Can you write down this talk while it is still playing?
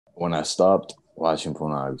when I stopped watching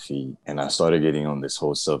pornography and I started getting on this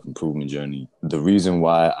whole self-improvement journey, the reason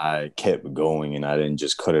why I kept going and I didn't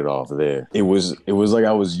just cut it off there, it was like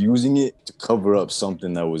I was using it to cover up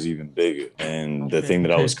something that was even bigger. And the Okay. thing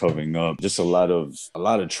that I was covering up, just a lot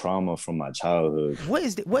of trauma from my childhood. What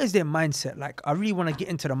is their mindset like? I really want to get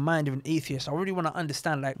into the mind of an atheist. I really want to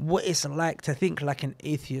understand like what it's like to think like an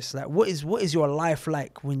atheist. Like what is your life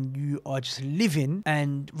like when you are just living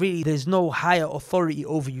and really there's no higher authority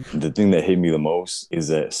over you? The thing that hit me the most is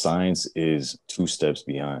that science is two steps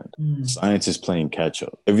behind. Science is playing catch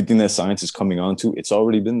up. Everything that science is coming onto, it's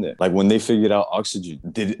already been there. Like when they figured out oxygen,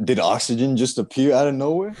 did oxygen just appear out of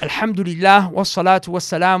nowhere? Alhamdulillah wassalatu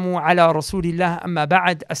wassalamu ala rasulillah amma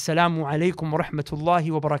ba'd. Assalamu alaikum wa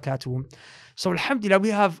rahmatullahi wa barakatuh. So alhamdulillah, we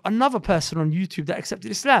have another person on YouTube that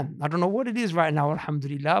accepted Islam. I don't know what it is right now,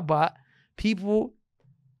 alhamdulillah, but people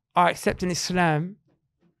are accepting Islam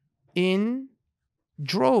in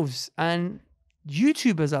droves, and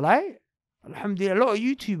YouTubers are like, alhamdulillah, a lot of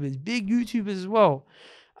YouTubers, big YouTubers as well.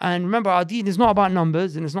 And remember, our deen is not about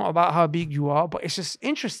numbers and it's not about how big you are, but it's just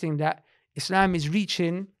interesting that Islam is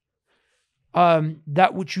reaching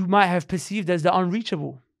that which you might have perceived as the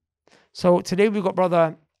unreachable. So today we've got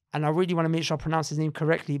brother, and I really want to make sure I pronounce his name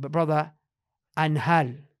correctly, but brother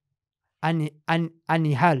Aanghel.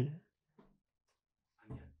 Aanghel.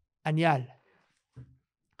 Aanghel.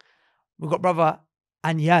 We've got brother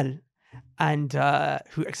Aanghel, and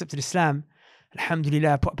who accepted Islam.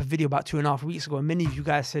 Alhamdulillah, I put up a video about 2.5 weeks ago, and many of you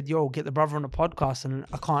guys said, yo, get the brother on the podcast, and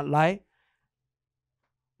I can't lie.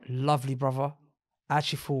 Lovely brother. I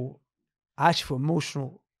actually feel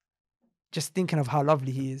emotional just thinking of how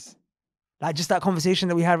lovely he is. Like just that conversation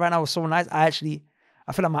that we had right now was so nice. I feel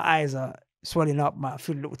like my eyes are swelling up. I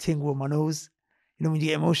feel a little tingle in my nose. You know when you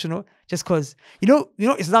get emotional? Just because,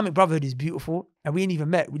 Islamic brotherhood is beautiful, and we ain't even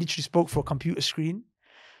met. We literally spoke for a computer screen.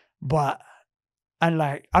 And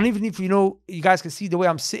like, I don't even if you guys can see the way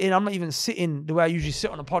I'm sitting. I'm not even sitting the way I usually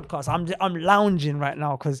sit on a podcast. I'm lounging right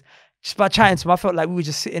now because just by chatting to him, I felt like we were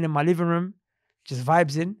just sitting in my living room, just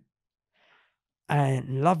vibes in.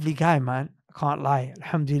 And lovely guy, man. I can't lie.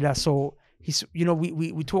 Alhamdulillah. So he's,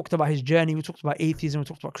 we talked about his journey. We talked about atheism. We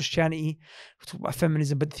talked about Christianity. We talked about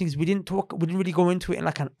feminism. But the thing is, we didn't really go into it in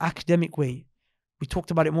like an academic way. We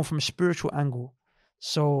talked about it more from a spiritual angle.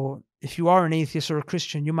 So if you are an atheist or a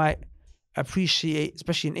Christian, you might appreciate,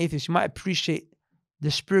 especially an atheist, you might appreciate the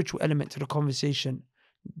spiritual element to the conversation,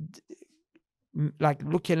 like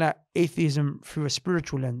looking at atheism through a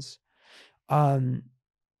spiritual lens. Because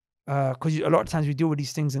a lot of times we deal with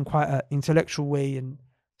these things in quite an intellectual way, and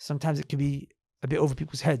sometimes it can be a bit over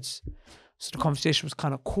people's heads. So the conversation was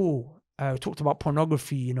kind of cool. We talked about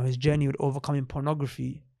pornography, his journey with overcoming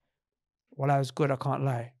pornography. Well, I was good, I can't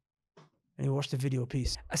lie. And you watch the video,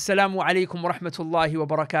 peace. Assalamu alaikum wa rahmatullahi wa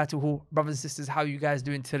barakatuhu. Brothers and sisters, how are you guys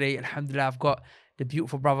doing today? Alhamdulillah, I've got the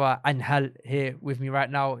beautiful brother Aanghel here with me right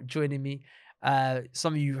now, joining me.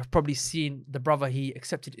 Some of you have probably seen the brother, he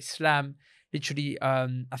accepted Islam. Literally,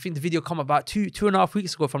 I think the video come about 2.5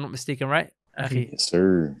 weeks ago, if I'm not mistaken, right? Okay. Yes,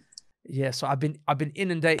 sir. Yeah, so I've been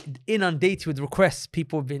inundated with requests.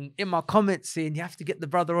 People have been in my comments saying you have to get the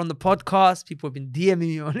brother on the podcast. People have been DMing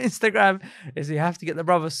me on Instagram. They say you have to get the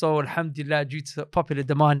brother. So alhamdulillah, due to popular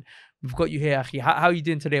demand, we've got you here, Akhi. How are you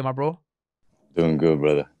doing today, my bro? Doing good,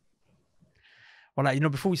 brother. Well,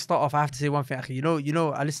 before we start off, I have to say one thing, Akhi.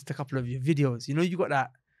 I listened to a couple of your videos.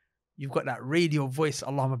 You've got that radio voice,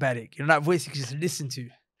 Allahumma barik. That voice you can just listen to.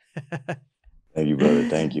 Thank you, brother.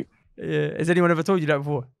 Thank you. Yeah. Has anyone ever told you that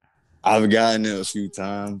before? I've gotten it a few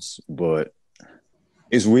times, but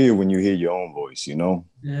it's weird when you hear your own voice,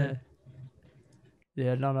 Yeah.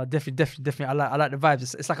 Yeah, no, definitely. I like the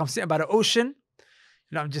vibes. It's like I'm sitting by the ocean.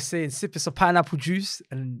 I'm just saying, sipping some pineapple juice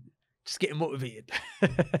and just getting motivated.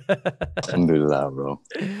 Alhamdulillah, bro.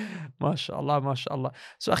 MashaAllah.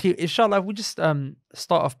 So, Akhi, inshallah, we'll just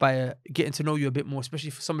start off by getting to know you a bit more, especially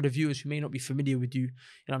for some of the viewers who may not be familiar with you. You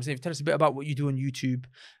know what I'm saying? Tell us a bit about what you do on YouTube,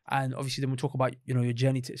 and obviously then we'll talk about, your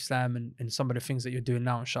journey to Islam and some of the things that you're doing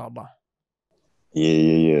now, inshallah.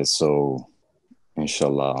 Yeah. So,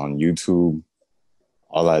 inshallah, on YouTube,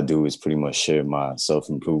 all I do is pretty much share my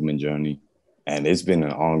self-improvement journey. And it's been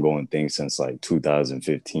an ongoing thing since like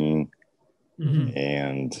 2015. Mm-hmm.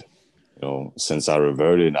 And, since I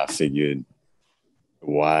reverted, I figured,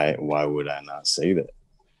 why would I not say that?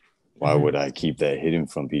 Why would I keep that hidden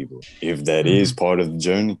from people? If that is part of the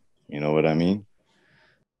journey, you know what I mean?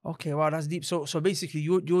 Okay, wow, that's deep. So basically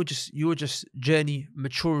you're just journey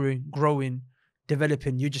maturing, growing,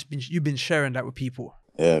 developing. You've been sharing that with people.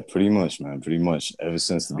 Yeah, pretty much, man. Pretty much ever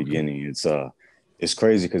since the beginning. It's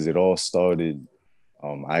crazy because it all started.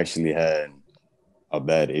 I actually had a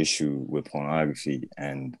bad issue with pornography,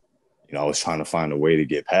 and I was trying to find a way to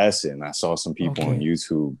get past it. And I saw some people on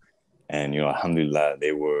YouTube, and alhamdulillah,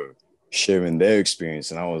 they were sharing their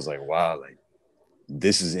experience, and I was like, wow, like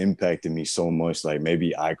this is impacting me so much. Like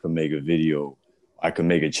maybe I could make a video, I could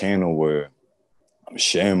make a channel where I'm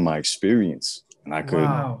sharing my experience, and I could,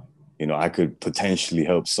 I could potentially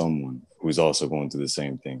help someone who's also going through the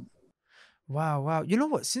same thing. Wow, wow. You know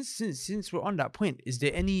what? Since we're on that point, is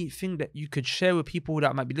there anything that you could share with people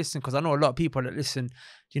that might be listening? Because I know a lot of people that listen,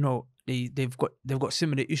 they've got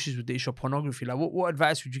similar issues with the issue of pornography. Like, what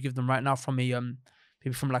advice would you give them right now from a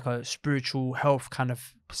maybe from like a spiritual health kind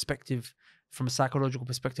of perspective, from a psychological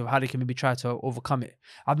perspective, how they can maybe try to overcome it?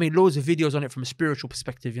 I've made loads of videos on it from a spiritual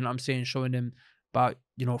perspective. You know what I'm saying? Showing them about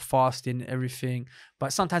fasting, everything,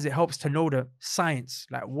 but sometimes it helps to know the science,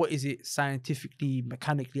 like what is it scientifically,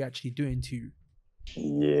 mechanically actually doing to you?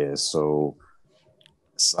 Yeah, so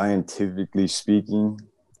scientifically speaking,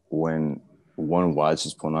 when one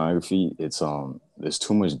watches pornography, it's there's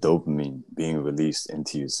too much dopamine being released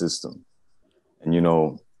into your system. And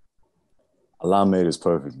Allah made us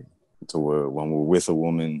perfectly to where when we're with a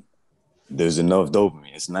woman, there's enough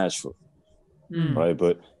dopamine, it's natural. Right?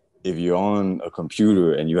 But if you're on a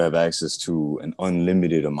computer and you have access to an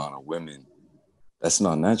unlimited amount of women, that's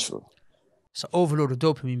not natural. It's an overload of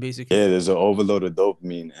dopamine, basically. Yeah, there's an overload of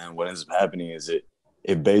dopamine, and what ends up happening is it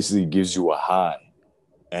basically gives you a high,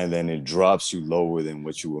 and then it drops you lower than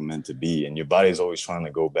what you were meant to be, and your body's always trying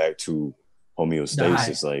to go back to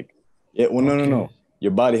homeostasis. Like, no.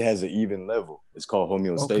 Your body has an even level. It's called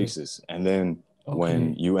homeostasis, and then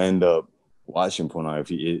when you end up watching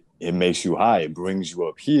pornography, it makes you high. It brings you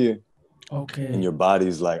up here. And your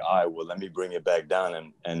body's like, all right, well, let me bring it back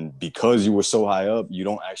down. And because you were so high up, you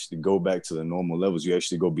don't actually go back to the normal levels. You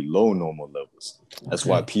actually go below normal levels. That's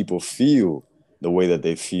why people feel the way that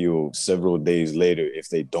they feel several days later if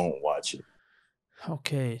they don't watch it.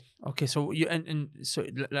 Okay. So you so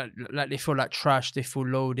like they feel like trash. They feel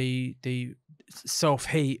low. They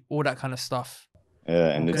self-hate, all that kind of stuff. Yeah,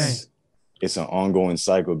 and it's an ongoing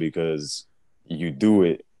cycle because you do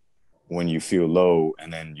it when you feel low,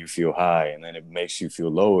 and then you feel high, and then it makes you feel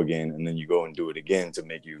low again, and then you go and do it again to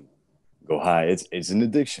make you go high. It's an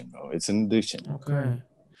addiction, bro. It's an addiction. Okay.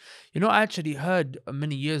 I actually heard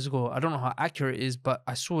many years ago, I don't know how accurate it is, but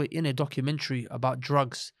I saw it in a documentary about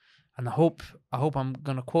drugs, and I hope I'm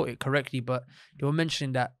gonna quote it correctly, but they were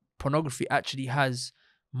mentioning that pornography actually has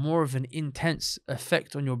more of an intense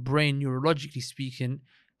effect on your brain, neurologically speaking,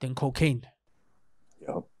 than cocaine.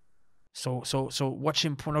 Yep. So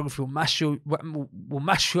watching pornography will mash you up more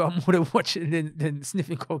than watching than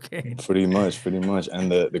sniffing cocaine. Pretty much.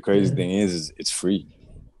 And the crazy thing is it's free.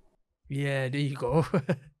 Yeah, there you go.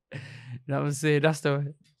 That was saying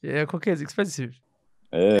cocaine is expensive.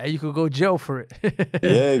 Yeah. And you could go jail for it.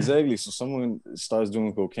 Yeah, exactly. So someone starts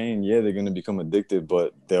doing cocaine, they're gonna become addicted,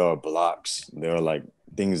 but there are blocks. There are like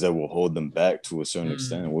things that will hold them back to a certain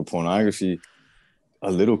extent. With pornography,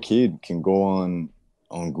 a little kid can go on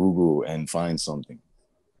Google and find something.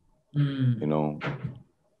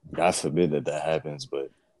 God forbid that happens,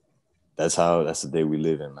 but that's the day we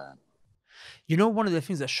live in, man. One of the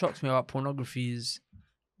things that shocks me about pornography is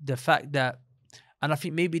the fact that, and I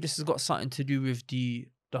think maybe this has got something to do with the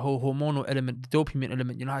whole hormonal element, the dopamine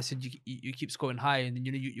element. I said you keeps going high, and then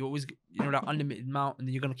you always that unlimited amount, and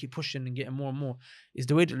then you're gonna keep pushing and getting more and more. Is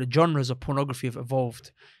the way that the genres of pornography have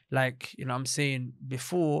evolved. Like I'm saying,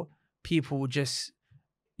 before people would just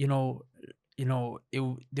they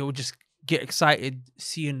would just get excited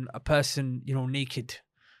seeing a person naked,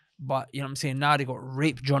 but I'm saying now they got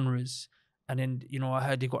rape genres. And then, I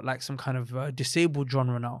heard they got like some kind of disabled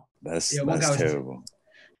genre now. That's terrible.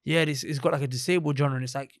 Yeah, it's got like a disabled genre. And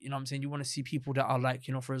it's like, I'm saying, you want to see people that are like,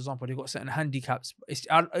 for example, they got certain handicaps.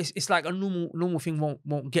 It's like a normal thing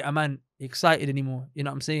won't get a man excited anymore. You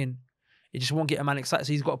know what I'm saying? It just won't get a man excited.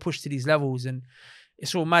 So he's got to push to these levels. And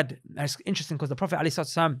it's all mad. And it's interesting because the Prophet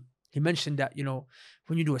ﷺ, he mentioned that,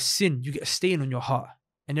 when you do a sin, you get a stain on your heart.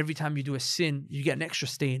 And every time you do a sin, you get an extra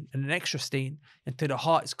stain and an extra stain until the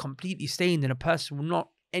heart is completely stained, and a person will not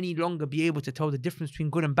any longer be able to tell the difference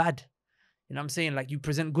between good and bad. You know what I'm saying? Like, you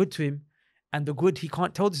present good to him, and the good, he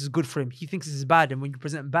can't tell this is good for him. He thinks this is bad. And when you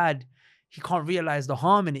present bad, he can't realize the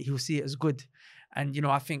harm in it. He will see it as good. And,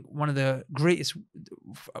 I think one of the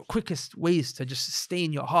quickest ways to just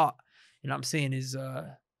stain your heart, is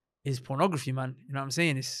is pornography, man. You know what I'm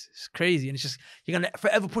saying? It's crazy, and it's just you're gonna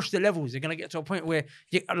forever push the levels. You're gonna get to a point where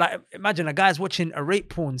you like imagine a guy's watching a rape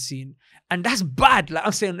porn scene, and that's bad. Like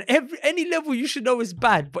I'm saying, any level you should know is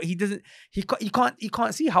bad, but he doesn't. He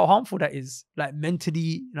can't see how harmful that is. Like mentally,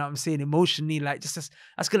 you know what I'm saying, emotionally, like just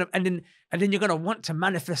that's gonna and then you're gonna want to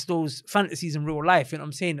manifest those fantasies in real life. You know what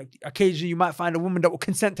I'm saying? Like, occasionally you might find a woman that will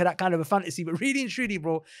consent to that kind of a fantasy, but really and truly,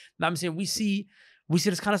 bro, you know what I'm saying, we see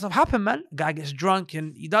this kind of stuff happen, man. Guy gets drunk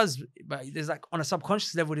and he does, but there's like on a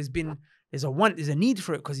subconscious level, there's a need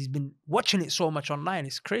for it because he's been watching it so much online.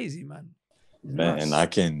 It's crazy, man. Man, and I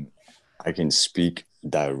can speak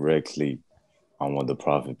directly on what the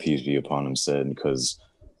Prophet, peace be upon him, said, because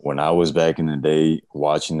when I was back in the day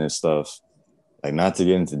watching this stuff, like not to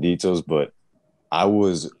get into details, but I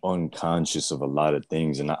was unconscious of a lot of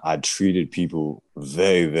things, and I treated people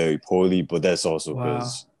very, very poorly. But that's also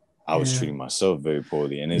because I was treating myself very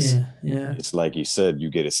poorly. And it's like you said, you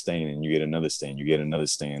get a stain and you get another stain, you get another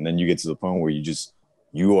stain. And then you get to the point where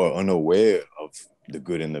you are unaware of the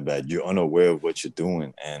good and the bad. You're unaware of what you're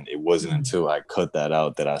doing. And it wasn't until I cut that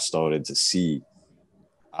out that I started to see,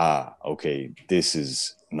 okay, this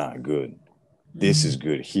is not good. This is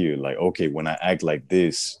good here. Like, okay, when I act like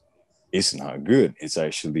this, it's not good. It's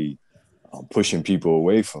actually pushing people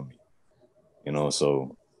away from me. You know,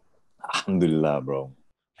 so alhamdulillah, bro.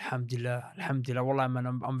 Alhamdulillah, wallah, man.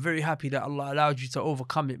 I'm very happy that Allah allowed you to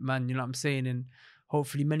overcome it, man. You know what I'm saying? And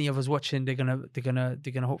hopefully many of us watching, they're gonna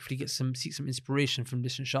hopefully seek some inspiration from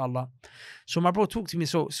this, inshallah. So my bro, talk to me.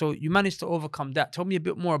 So you managed to overcome that. Tell me a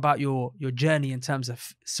bit more about your journey in terms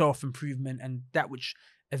of self-improvement and that which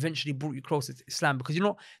eventually brought you closer to Islam. Because you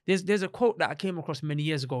know, there's a quote that I came across many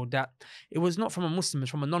years ago that it was not from a Muslim, it's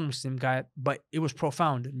from a non-Muslim guy, but it was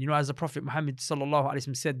profound. And you know, as the Prophet Muhammad sallallahu alaihi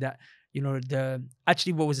wasallam said that, you know,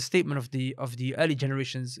 what was a statement of the early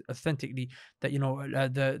generations authentically, that, you know,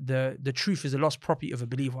 the truth is the lost property of a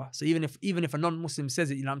believer. So even if a non-Muslim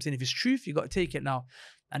says it, you know what I'm saying, if it's truth, you got to take it now.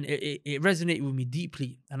 And it resonated with me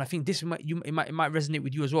deeply. And I think this might resonate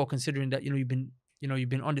with you as well, considering that, you know, you've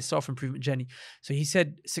been on this self-improvement journey. So he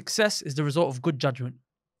said, success is the result of good judgment,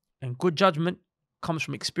 and good judgment comes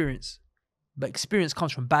from experience, but experience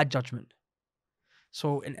comes from bad judgment.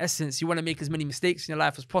 So in essence, you want to make as many mistakes in your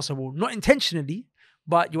life as possible, not intentionally,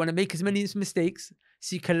 but you want to make as many mistakes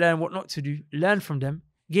so you can learn what not to do, learn from them,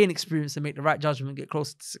 gain experience, and make the right judgment, get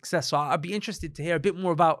closer to success. So I'd be interested to hear a bit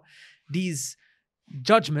more about these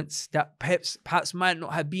judgments that perhaps might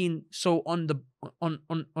not have been so on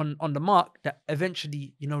the mark that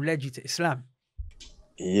eventually, you know, led you to Islam.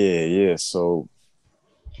 Yeah. So,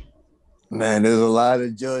 man, there's a lot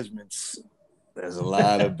of judgments. There's a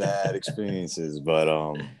lot of bad experiences, but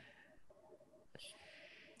I'll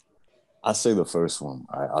say the first one.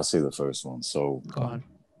 I'll say the first one. So,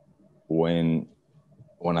 when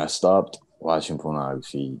I stopped watching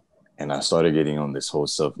pornography and I started getting on this whole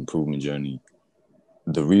self-improvement journey,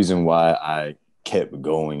 the reason why I kept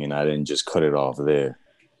going and I didn't just cut it off there,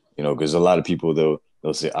 you know, because a lot of people,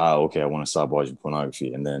 they'll say, okay, I want to stop watching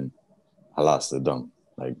pornography, and then halas, they're done.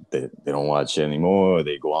 Like they don't watch it anymore, or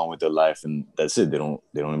they go on with their life, and that's it. They don't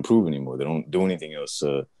improve anymore. They don't do anything else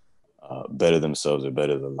to better themselves or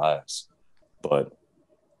better their lives. But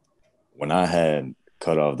when I had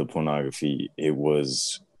cut off the pornography, it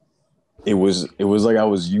was like I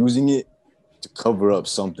was using it to cover up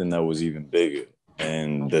something that was even bigger.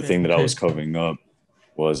 And the thing that I was covering up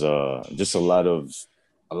was just a lot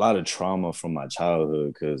of trauma from my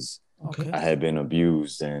childhood, because I had been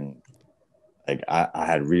abused, and like I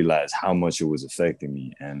had realized how much it was affecting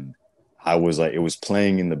me, and I was like, it was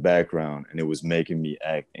playing in the background and it was making me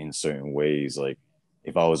act in certain ways. Like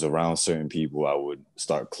if I was around certain people, I would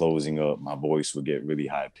start closing up. My voice would get really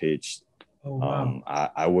high pitched. Oh, wow.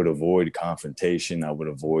 I would avoid confrontation. I would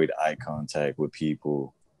avoid eye contact with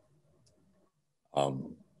people.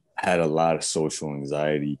 Had a lot of social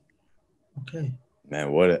anxiety. Okay.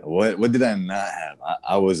 Man, what did I not have?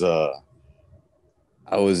 I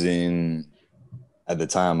was in, at the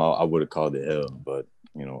time I would have called it hell, but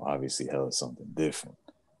you know, obviously hell is something different.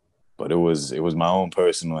 But it was my own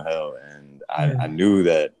personal hell, and I knew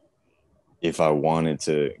that if I wanted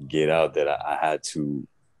to get out, that I had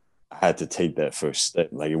to take that first step.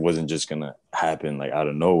 Like it wasn't just gonna happen like out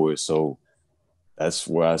of nowhere. So that's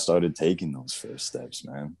where I started taking those first steps,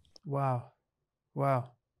 man. Wow.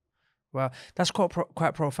 That's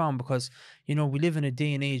quite profound, because you know, we live in a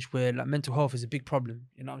day and age where like mental health is a big problem.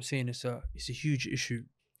 You know what I'm saying? It's a huge issue,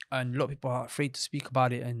 and a lot of people are afraid to speak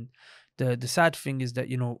about it. And the sad thing is that,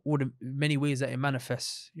 you know, all the many ways that it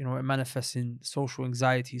manifests. You know, it manifests in social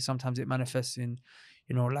anxiety. Sometimes it manifests in,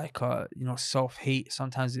 you know, like you know, self-hate.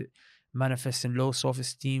 Sometimes it manifest in low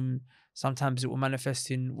self-esteem. Sometimes it will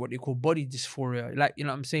manifest in what they call body dysphoria. Like, you know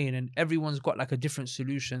what I'm saying? And everyone's got like a different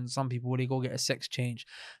solution. Some people, they go get a sex change.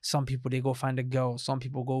 Some people, they go find a girl. Some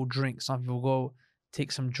people go drink. Some people go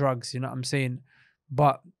take some drugs. You know what I'm saying?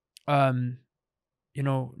 But, you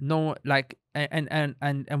know, no, like,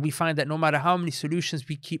 and we find that no matter how many solutions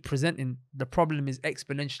we keep presenting, the problem is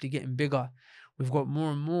exponentially getting bigger. We've got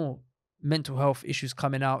more and more mental health issues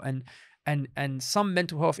coming out, and some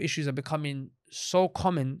mental health issues are becoming so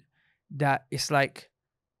common that it's like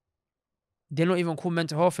they're not even called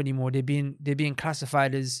mental health anymore. They're being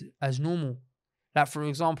classified as normal. Like, for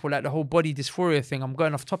example, like the whole body dysphoria thing. I'm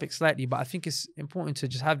going off topic slightly, but I think it's important to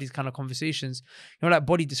just have these kind of conversations. You know, like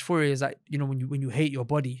body dysphoria is like, you know, when you hate your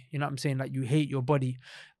body. You know what I'm saying? Like, you hate your body,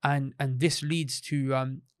 and this leads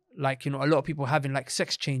to like, you know, a lot of people having like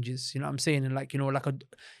sex changes. You know what I'm saying? And like, you know, like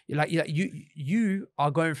you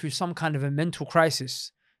are going through some kind of a mental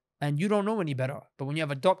crisis, and you don't know any better. But when you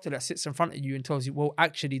have a doctor that sits in front of you and tells you, well,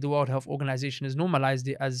 actually, the World Health Organization has normalized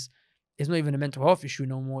it as it's not even a mental health issue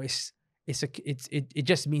no more. It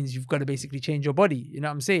just means you've got to basically change your body. You know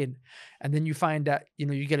what I'm saying? And then you find that, you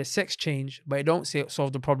know, you get a sex change, but it don't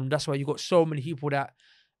solve the problem. That's why you got so many people that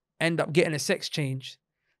end up getting a sex change.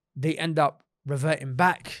 They end up reverting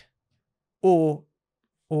back or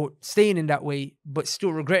staying in that way, but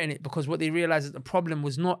still regretting it, because what they realize is the problem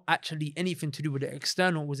was not actually anything to do with the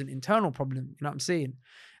external, it was an internal problem. You know what I'm saying?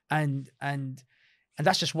 And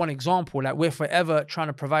that's just one example. Like, we're forever trying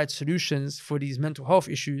to provide solutions for these mental health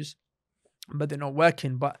issues, but they're not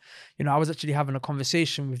working. But, you know, I was actually having a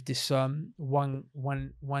conversation with this one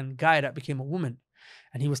guy that became a woman,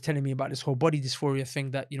 and he was telling me about this whole body dysphoria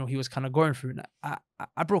thing that, you know, he was kind of going through. And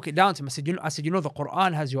I broke it down to him. I said, you know, the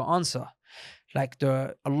Quran has your answer. Like,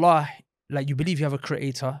 Allah, like, you believe you have a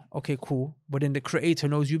creator. Okay, cool. But then the creator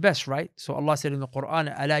knows you best, right? So Allah said in the Quran,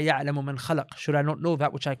 "Ala ya'lamu man khalaq." Should I not know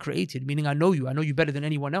that which I created? Meaning, I know you better than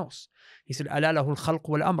anyone else. He said, "Ala lahul khalq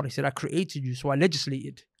wal amr." He said, I created you, so I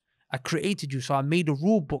legislated. I created you, so I made a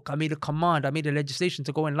rule book, I made a command, I made a legislation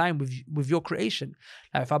to go in line with your creation.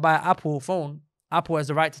 Like, if I buy an Apple phone, Apple has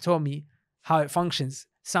the right to tell me how it functions.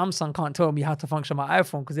 Samsung can't tell me how to function my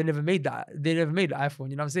iPhone, because they never made that. They never made the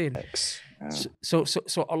iPhone. You know what I'm saying?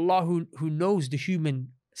 So Allah, who knows the human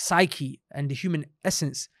psyche and the human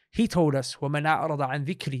essence, He told us, وَمَنْ أَعْرَضَ عَنْ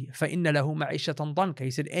ذِكْرِي فَإِنَّ لَهُ مَعِيشَةً ضَنْكَ.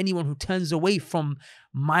 He said, anyone who turns away from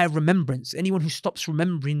my remembrance, anyone who stops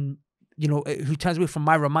remembering, you know, who turns away from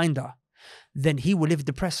my reminder, then he will live a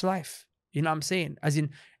depressed life. You know what I'm saying? As in,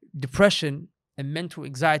 depression and mental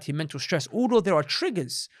anxiety, mental stress, although there are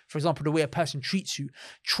triggers, for example, the way a person treats you,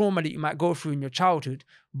 trauma that you might go through in your childhood,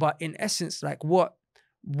 but in essence, like, what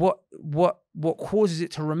causes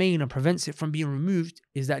it to remain and prevents it from being removed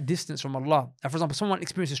is that distance from Allah. Like, for example, someone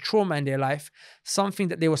experiences trauma in their life, something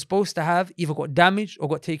that they were supposed to have either got damaged or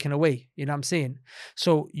got taken away. You know what I'm saying?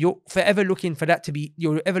 So you're forever looking for that to be,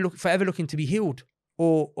 forever looking to be healed,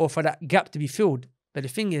 or for that gap to be filled. But the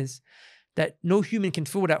thing is that no human can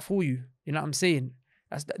fill that for you. You know what I'm saying?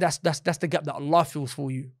 That's the gap that Allah fills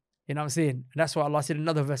for you. You know what I'm saying? And that's why Allah said in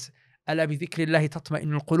another verse, "Ala bi dhikrillahi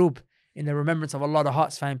tatma'innul qulub." In the remembrance of Allah, the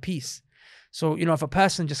hearts find peace. So, you know, if a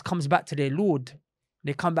person just comes back to their Lord,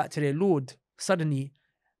 they come back to their Lord, suddenly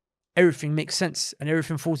everything makes sense and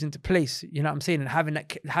everything falls into place. You know what I'm saying? And having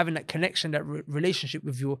that connection, that relationship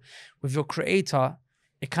with your Creator,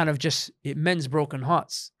 it kind of just, it mends broken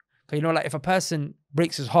hearts. Because, you know, like, if a person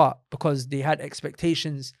breaks his heart because they had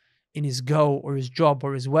expectations in his girl or his job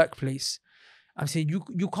or his workplace, I'm saying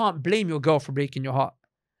you can't blame your girl for breaking your heart.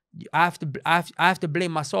 I have to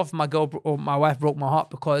blame myself if my girl or my wife broke my heart,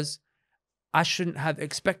 because I shouldn't have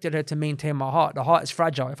expected her to maintain my heart. The heart is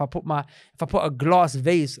fragile. If I put a glass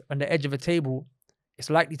vase on the edge of a table, it's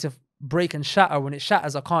likely to break and shatter. When it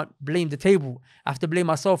shatters, I can't blame the table. I have to blame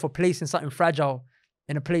myself for placing something fragile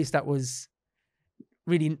in a place that was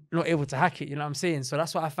really not able to hack it. You know what I'm saying? So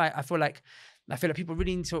that's what I feel like people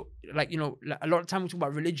really need to, like, you know, like, a lot of time we talk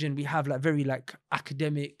about religion, we have like very like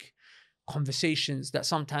academic conversations that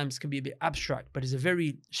sometimes can be a bit abstract, but there's a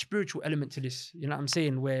very spiritual element to this. You know what I'm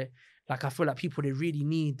saying? Where, like, I feel like people, they really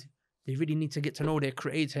need to get to know their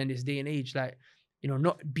Creator in this day and age. Like, you know,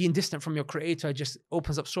 not being distant from your Creator just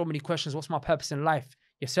opens up so many questions. What's my purpose in life?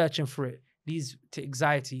 You're searching for it. Leads to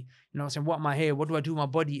anxiety. You know what I'm saying? What am I here? What do I do with my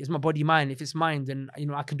body? Is my body mine? If it's mine, then, you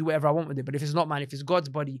know, I can do whatever I want with it. But if it's not mine, if it's God's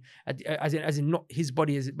body, as in not his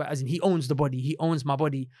body, but as in He owns the body, He owns my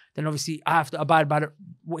body, then obviously I have to abide by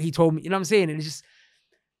what He told me. You know what I'm saying? And it's just,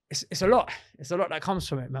 it's a lot. It's a lot that comes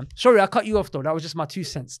from it, man. Sorry, I cut you off though. That was just my 2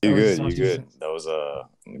 cents. You're good. That was a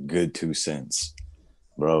good 2 cents,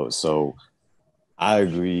 bro. So I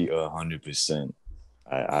agree 100%.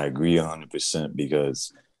 I agree 100%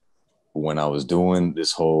 because when I was doing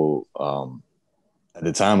this whole, at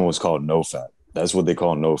the time it was called NoFap. That's what they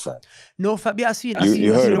call NoFap. No, Fab, yeah, I see, You I see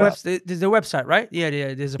heard the of that? website. There's a website, right? Yeah,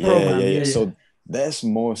 yeah. There's a Yeah, yeah, program. yeah. Yeah, yeah. So that's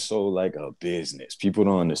more so like a business. People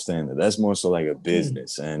don't understand that. That's more so like a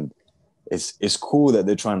business, and it's cool that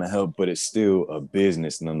they're trying to help, but it's still a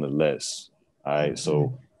business nonetheless. All right,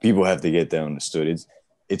 so people have to get that understood.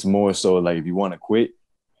 It's more so like if you want to quit,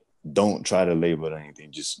 don't try to label it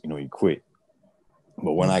anything. Just you quit.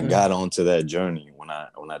 But when I got onto that journey, when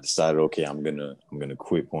I decided, okay, I'm gonna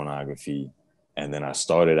quit pornography, and then I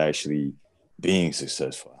started actually being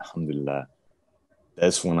successful. Alhamdulillah.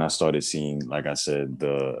 That's when I started seeing, like I said,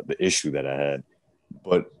 the issue that I had.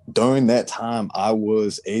 But during that time, I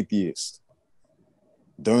was atheist.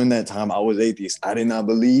 During that time, I was atheist. I did not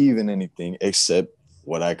believe in anything except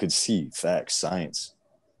what I could see, facts, science.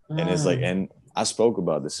 And it's like, and I spoke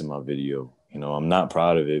about this in my video. I'm not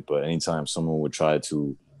proud of it, but anytime someone would try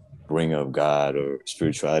to bring up God or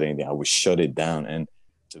spirituality, anything, I would shut it down. And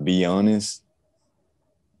to be honest,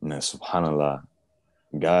 man, subhanAllah,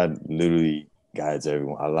 God literally guides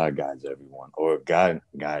everyone. Allah guides everyone, or God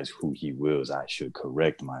guides who He wills. I should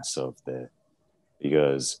correct myself there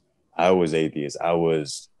because I was atheist. I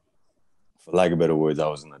was, for lack of better words, I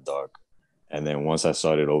was in the dark. And then once I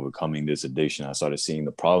started overcoming this addiction, I started seeing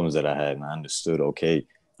the problems that I had, and I understood, okay,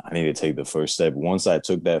 I need to take the first step. Once I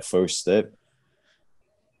took that first step,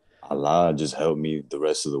 Allah just helped me the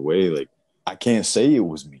rest of the way. Like, I can't say it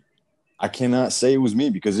was me. I cannot say it was me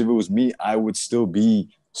because if it was me, I would still be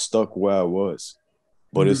stuck where I was.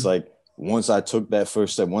 But it's like once I took that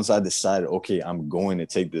first step, once I decided, okay, I'm going to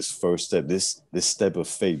take this first step, this step of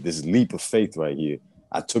faith, this leap of faith right here.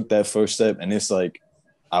 I took that first step, and it's like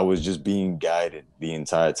I was just being guided the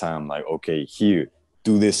entire time. Like, okay, here,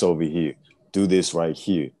 do this over here, do this right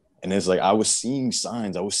here. And it's like I was seeing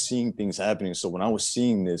signs, I was seeing things happening. So when I was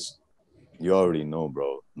seeing this, you already know,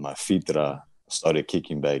 bro, my fitra started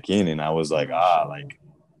kicking back in, and I was like, I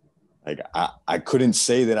couldn't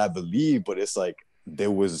say that I believe, but it's like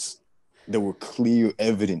there were clear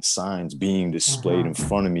evident signs being displayed in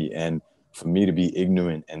front of me, and for me to be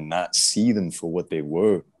ignorant and not see them for what they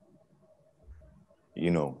were, I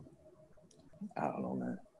don't know,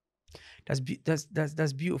 man. That's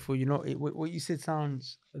beautiful. What you said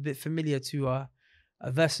sounds a bit familiar to a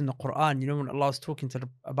verse in the Quran. When Allah was talking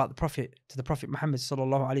about the Prophet, to the Prophet Muhammad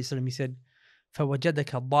sallallahu alaihi wasallam, He said,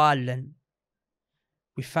 "فَوَجَدَكَ ضَالًّا."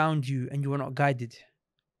 We found you and you were not guided.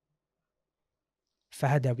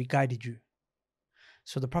 Fahada, we guided you.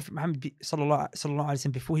 So the Prophet Muhammad sallallahu alaihi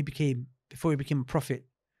wasallam, before he became a prophet,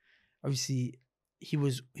 obviously he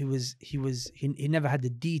never had the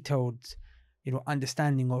detailed,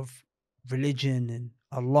 understanding of religion and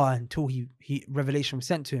Allah until he revelation was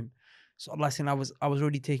sent to him. So Allah saying, I was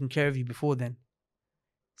already taking care of you before then.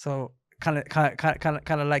 So kind of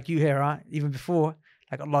like you here, huh? Even before,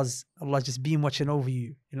 like Allah's just been watching over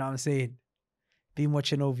you. You know what I'm saying? Been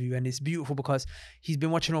watching over you, and it's beautiful because He's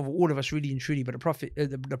been watching over all of us, really and truly. But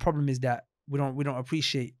the problem is that we don't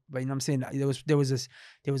appreciate. But you know what I'm saying? There was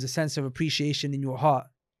a sense of appreciation in your heart,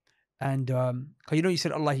 and because you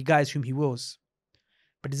said Allah, He guides whom He wills.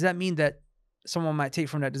 But does that mean that someone might take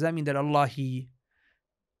from that? Does that mean that Allah He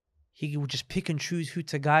will just pick and choose who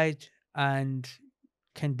to guide and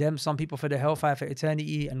condemn some people for the hellfire for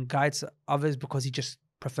eternity and guides others because He just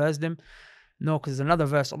prefers them? No, because there's another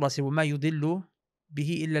verse Allah says, وَمَا يُضِلُّ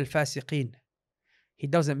بِهِ إِلَّا الْفَاسِقِينَ. He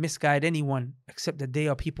doesn't misguide anyone except that they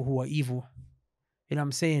are people who are evil. You know what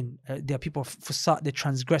I'm saying? They are people they're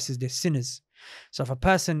transgressors, they're sinners. So if a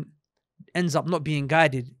person ends up not being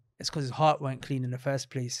guided, it's because his heart weren't clean in the first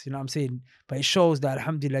place. You know what I'm saying? But it shows that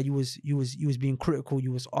alhamdulillah, you was being critical,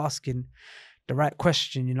 you was asking the right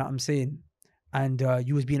question, you know what I'm saying? And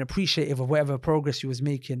you was being appreciative of whatever progress you was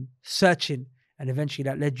making, searching, and eventually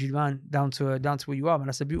that led you down to where you are, man.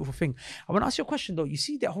 That's a beautiful thing. I want to ask you a question though. You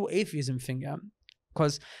see that whole atheism thing, yeah?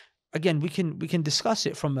 Because again, we can discuss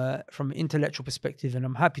it from an intellectual perspective, and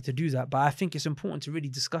I'm happy to do that. But I think it's important to really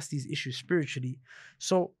discuss these issues spiritually.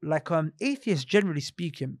 So, like, atheists generally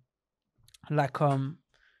speaking, like, what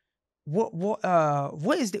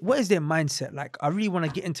is their mindset? Like, I really want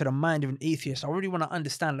to get into the mind of an atheist. I really want to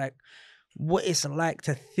understand, like, what it's like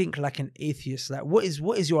to think like an atheist. Like, what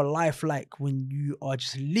is your life like when you are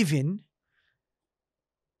just living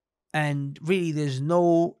and really there's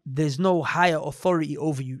no higher authority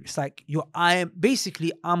over you? It's like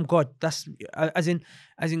I'm God. That's as in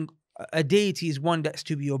a deity is one that's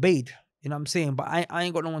to be obeyed. You know what I'm saying? But I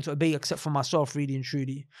ain't got no one to obey except for myself, really and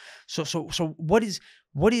truly. So what is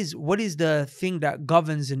the thing that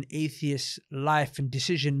governs an atheist's life and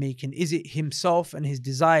decision making? Is it himself and his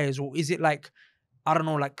desires, or is it like, I don't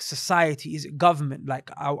know, like society? Is it government?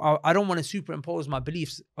 Like I don't want to superimpose my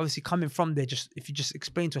beliefs. Obviously, coming from there, just if you just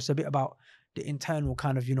explain to us a bit about the internal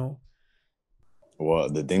kind of, Well,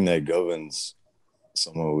 the thing that governs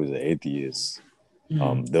someone who's an atheist,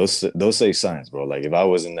 they'll say science, bro. Like if I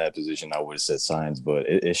was in that position, I would have said science, but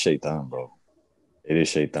it's shaitan, bro. It is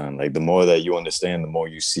shaitan. Like the more that you understand, the more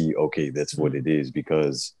you see, okay, that's what it is.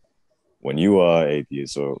 Because when you are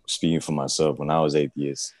atheist, or speaking for myself, when I was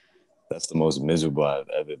atheist, that's the most miserable I've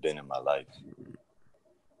ever been in my life.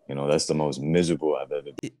 You know, that's the most miserable I've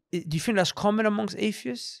ever been. Do you think that's common amongst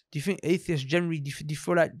atheists? Do you think atheists generally, do you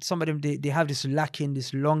feel like some of them, they have this lacking,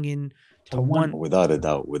 this longing to want? Without a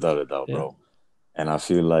doubt, Yeah. bro. And I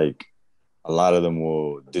feel like a lot of them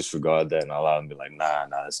will disregard that, and a lot of them be like, nah,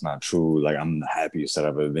 it's not true. Like, I'm the happiest that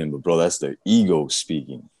I've ever been. But bro, that's the ego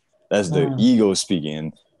speaking. That's the ego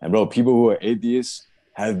speaking. And bro, people who are atheists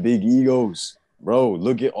have big egos. Bro,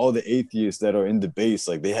 look at all the atheists that are in debates.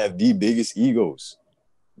 Like, they have the biggest egos.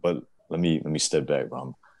 But let me step back, bro.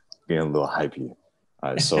 I'm getting a little hype here. All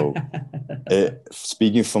right, so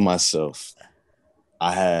speaking for myself,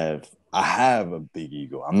 I have a big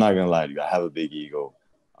ego. I'm not gonna lie to you. I have a big ego.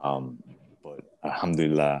 But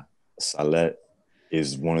alhamdulillah, Salat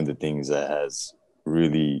is one of the things that has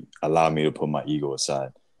really allowed me to put my ego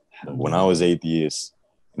aside. But when I was atheist,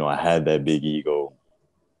 you know, I had that big ego,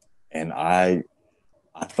 and I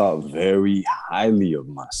thought very highly of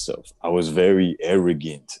myself. I was very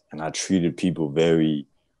arrogant, and I treated people very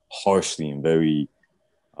harshly and very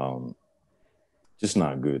just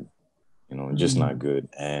not good, you know, just not good.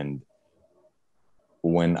 And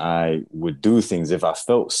when I would do things, if I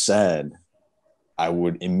felt sad, I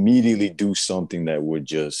would immediately do something that would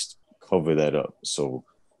just cover that up. So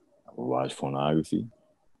I would watch pornography.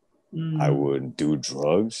 I would do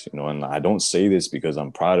drugs, you know, and I don't say this because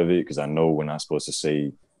I'm proud of it, because I know we're not supposed to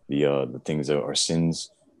say the things that are sins,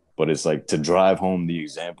 but it's like to drive home the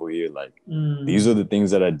example here. Like these are the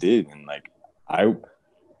things that I did, and like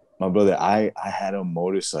my brother, I had a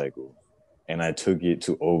motorcycle, and I took it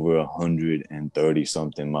to over 130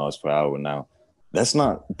 something miles per hour. Now, that's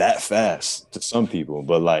not that fast to some people,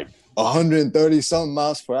 but like 130 something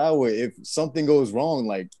miles per hour, if something goes wrong,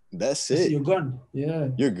 like that's it. You're gone. Yeah.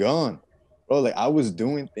 You're gone. Bro, like I was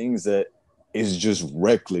doing things that is just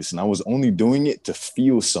reckless, and I was only doing it to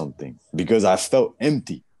feel something because I felt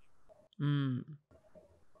empty.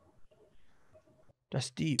 That's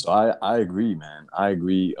deep. So I agree, man. I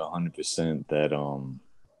agree 100% that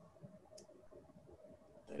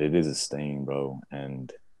it is a stain, bro.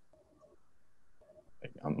 And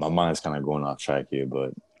like, my mind's kind of going off track here,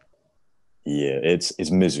 but yeah,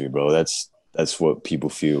 it's misery, bro. That's what people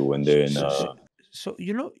feel when they're in. So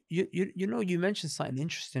you mentioned something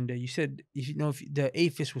interesting there. You said if the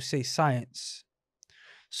atheists will say science.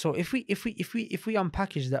 So if we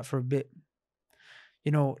unpackage that for a bit,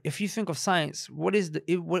 you know, if you think of science, what is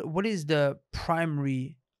the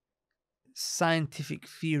primary scientific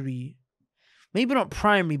theory? Maybe not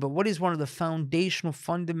primary, but what is one of the foundational,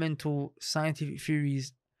 fundamental scientific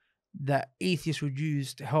theories that atheists would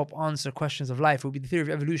use to help answer questions of life? It would be the theory of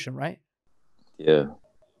evolution, right? Yeah.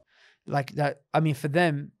 Like that. I mean, for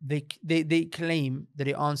them, they claim that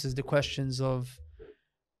it answers the questions of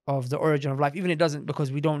the origin of life, even it doesn't,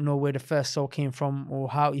 because we don't know where the first soul came from, or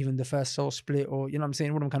how even the first soul split, or you know what I'm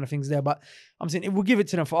saying, all them kind of things there. But I'm saying it will give it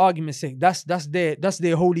to them for argument's sake. That's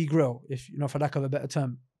their holy grail, if you know, for lack of a better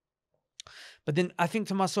term. But then I think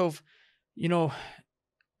to myself, you know,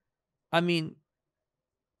 I mean,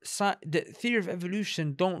 the theory of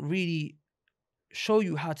evolution don't really show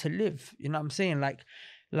you how to live. You know what I'm saying? Like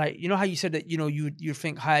you know how you said that, you know, you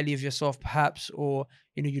think highly of yourself perhaps, or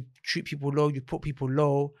you know, you treat people low, you put people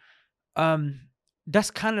low.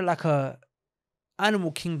 That's kind of like a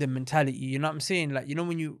animal kingdom mentality. You know what I'm saying? Like, you know,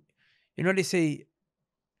 when you know, they say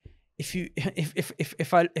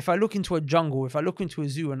if I look into a jungle, if I look into a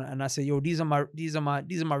zoo, and I say, yo, these are my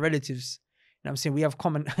relatives. You know what I'm saying? We have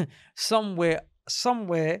common somewhere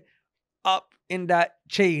up in that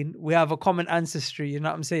chain, we have a common ancestry. You know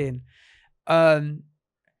what I'm saying?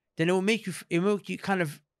 Then it will make you kind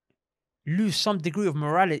of lose some degree of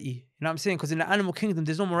morality. You know what I'm saying? Because in the animal kingdom,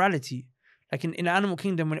 there's no morality. Like in the animal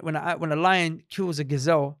kingdom, when a lion kills a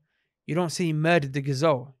gazelle, you don't say he murdered the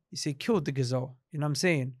gazelle. You say killed the gazelle. You know what I'm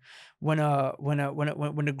saying? When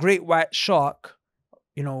a great white shark,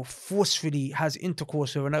 you know, forcefully has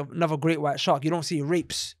intercourse with another great white shark, you don't say it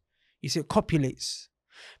rapes. You say it copulates.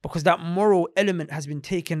 because that moral element has been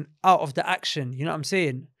taken out of the action. You know what I'm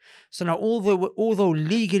saying? So now, although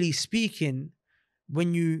legally speaking,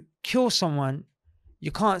 when you kill someone,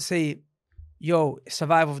 you can't say, yo,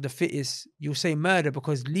 survival of the fittest. You'll say murder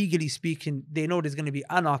because legally speaking, they know there's going to be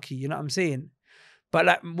anarchy. You know what I'm saying? But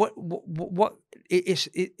like,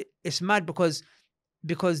 it's mad because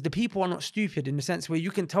the people are not stupid in the sense where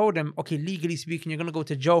you can tell them, okay, legally speaking, you're going to go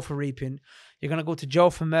to jail for raping, you're going to go to jail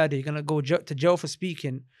for murder, you're going to go to jail for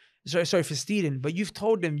for stealing. But you've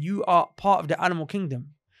told them you are part of the animal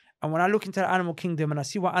kingdom. And when I look into the animal kingdom and I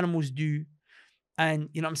see what animals do, and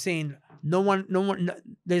you know what I'm saying, no one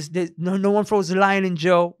throws a lion in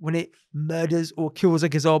jail when it murders or kills a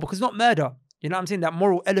gazelle, because it's not murder. You know what I'm saying? That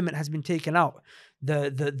moral element has been taken out.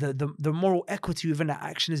 The moral equity within that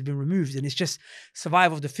action has been removed, and it's just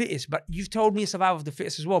survival of the fittest. But you've told me survival of the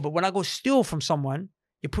fittest as well. But when I go steal from someone,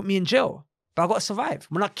 you put me in jail. But I got to survive.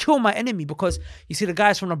 When I kill my enemy, because you see the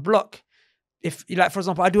guys from the block, if like, for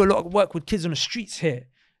example, I do a lot of work with kids on the streets here,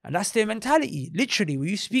 and that's their mentality. Literally, when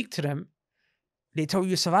you speak to them, they tell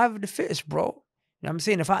you survival of the fittest, bro. You know what I'm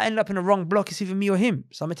saying? If I end up in the wrong block, it's either me or him.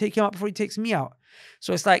 So I'm going to take him out before he takes me out.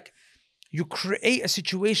 So it's like you create a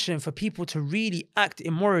situation for people to really act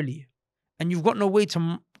immorally, and you've got no way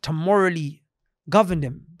to morally govern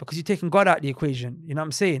them because you're taking God out of the equation. You know what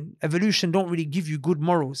I'm saying? Evolution don't really give you good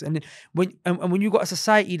morals. And when you got a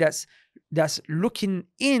society that's looking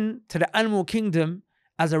into the animal kingdom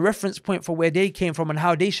as a reference point for where they came from and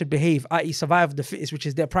how they should behave, i.e. survival of the fittest, which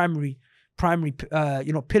is their primary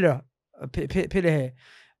pillar here,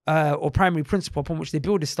 or primary principle upon which they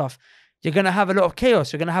build this stuff, you're going to have a lot of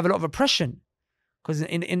chaos. You're going to have a lot of oppression, because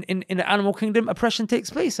in the animal kingdom, oppression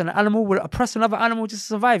takes place, and an animal will oppress another animal just to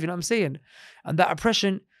survive. You know what I'm saying? And that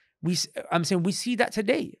oppression, we see that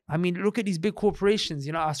today. I mean, look at these big corporations.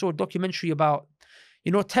 You know, I saw a documentary about,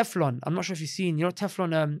 you know, Teflon. I'm not sure if you've seen, you know,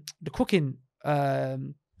 Teflon, the cooking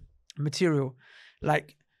material.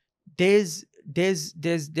 Like, they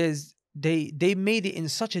made it in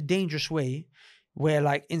such a dangerous way where,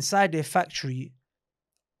 like, inside their factory,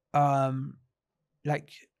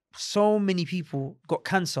 like, so many people got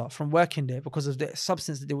cancer from working there because of the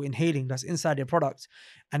substance that they were inhaling that's inside their product.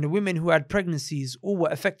 And the women who had pregnancies all were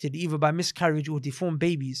affected either by miscarriage or deformed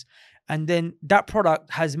babies. And then that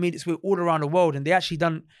product has made its way all around the world, and they actually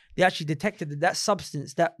detected that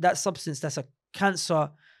substance that's a cancer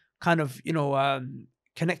kind of, you know,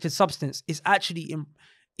 connected substance is actually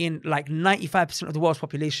in like 95% of the world's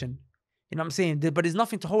population. You know what I'm saying? But there's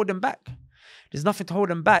nothing to hold them back. There's nothing to hold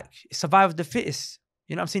them back. It's survival of the fittest.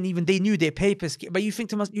 You know what I'm saying? Even they knew their papers. But you think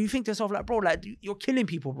to yourself, like, bro, like, you're killing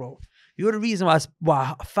people, bro. You're the reason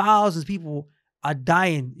why thousands of people are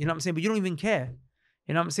dying. You know what I'm saying? But you don't even care.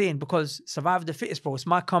 You know what I'm saying? Because survival of the fittest, bro. It's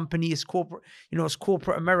my company. It's corporate. You know, it's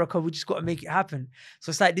corporate America. We just got to make it happen. So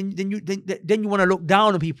it's like then you want to look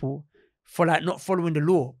down on people for like not following the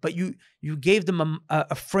law, but you gave them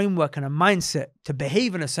a framework and a mindset to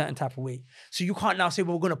behave in a certain type of way. So you can't now say,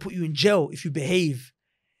 well, we're going to put you in jail if you behave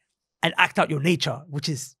and act out your nature, which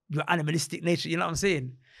is your animalistic nature. You know what I'm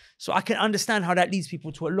saying? So I can understand how that leads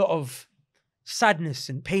people to a lot of sadness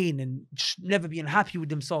and pain and just never being happy with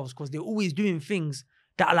themselves, because they're always doing things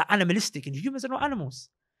that are like animalistic, and humans are not animals.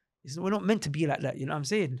 We're not meant to be like that. You know what I'm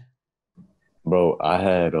saying? Bro, I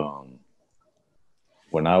had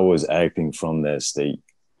when I was acting from that state,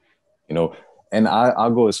 you know, and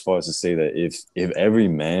I'll go as far as to say that if every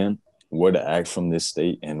man were to act from this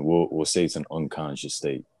state, and we'll say it's an unconscious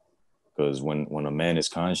state, because when a man is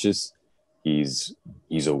conscious, he's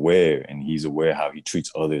aware, and he's aware how he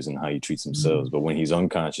treats others and how he treats himself. But when he's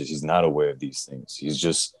unconscious, he's not aware of these things.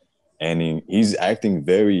 He's acting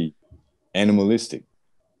very animalistic,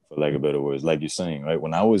 for lack of better words, like you're saying, right?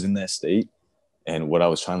 When I was in that state, and what I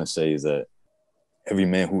was trying to say is that every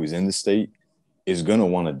man who is in the state is gonna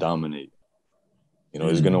want to dominate. You know,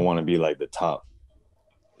 is gonna want to be like the top.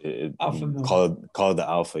 Alpha call it the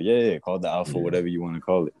alpha. Yeah, call it the alpha, whatever you want to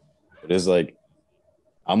call it. But it's like,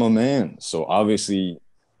 I'm a man, so obviously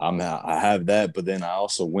I have that. But then I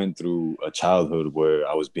also went through a childhood where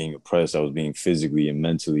I was being oppressed. I was being physically and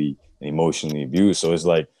mentally and emotionally abused. So it's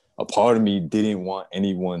like a part of me didn't want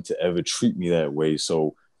anyone to ever treat me that way.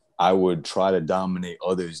 So I would try to dominate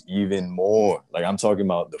others even more. Like, I'm talking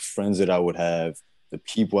about the friends that I would have, the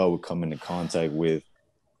people I would come into contact with.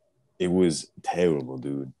 It was terrible,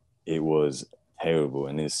 dude. It was terrible.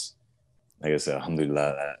 And it's, like I said,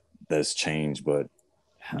 alhamdulillah, that's changed. But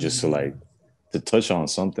just to touch on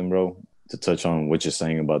something, bro, to touch on what you're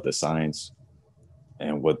saying about the science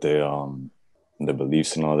and what their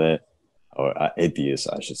beliefs and all that, or atheists,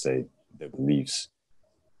 I should say, their beliefs.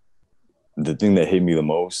 The thing that hit me the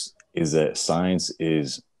most is that science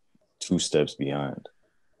is 2 steps behind.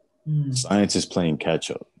 Mm. Science is playing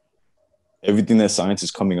catch up. Everything that science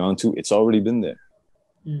is coming onto, it's already been there.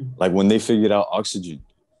 Mm. Like when they figured out oxygen,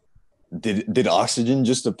 did oxygen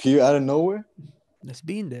just appear out of nowhere? It's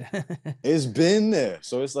been there. It's been there.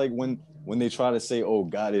 So it's like when they try to say, "Oh,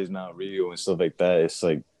 God is not real" and stuff like that, it's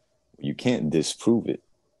like you can't disprove it.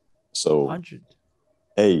 So 100.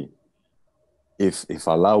 hey, if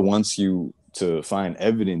Allah wants you to find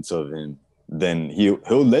evidence of him, then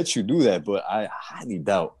he'll let you do that. But I highly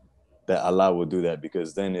doubt that Allah will do that,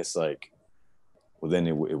 because then it's like, well, then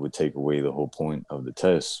it would take away the whole point of the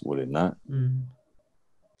test, would it not? Mm.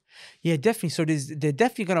 Yeah, definitely. So they're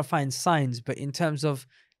definitely gonna find signs, but in terms of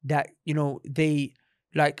that, you know, they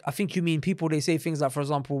like, I think you mean people, they say things like, for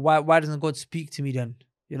example, why doesn't God speak to me then?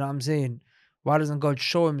 You know what I'm saying? Why doesn't God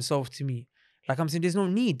show himself to me? Like I'm saying, there's no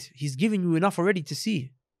need. He's giving you enough already to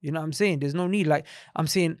see. You know what I'm saying? There's no need. Like I'm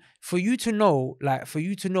saying, for you to know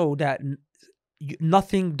that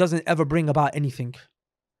nothing doesn't ever bring about anything.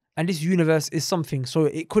 And this universe is something. So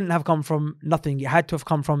it couldn't have come from nothing. It had to have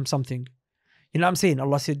come from something. You know what I'm saying?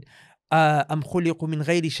 Allah said, "Am khuliqu min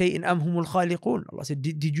ghayri shay'in am humul khaliqun." Allah said,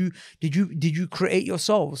 did you create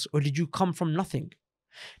yourselves, or did you come from nothing?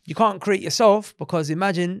 You can't create yourself, because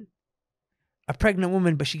imagine a pregnant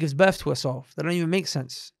woman, but she gives birth to herself. That don't even make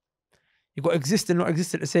sense. You got exist and not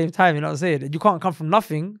exist at the same time. You know what I'm saying? You can't come from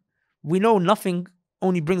nothing. We know nothing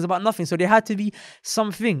only brings about nothing. So there had to be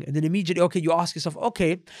something. And then immediately, okay, you ask yourself,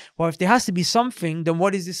 okay, well, if there has to be something, then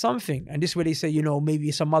what is this something? And this is where they say, you know, maybe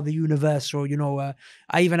some other universe, or, you know,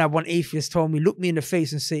 I even had one atheist told me, look me in the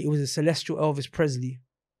face and say it was a celestial Elvis Presley.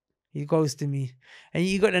 He goes to me, and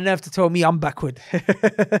you got the nerve to tell me I'm backward.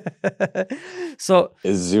 So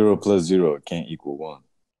It's 0 plus 0. It can't equal 1.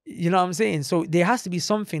 you know what I'm saying? So there has to be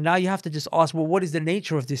something. Now you have to just ask, well, what is the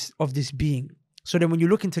nature of this being? So then when you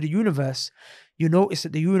look into the universe, you notice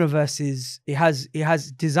that the universe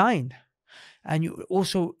has design. And you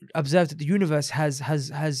also observe that the universe has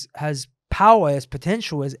power, has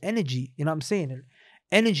potential, has energy. You know what I'm saying? And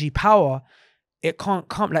energy, power, it can't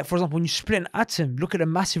come. Like, for example, when you split an atom, look at the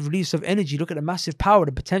massive release of energy, look at the massive power,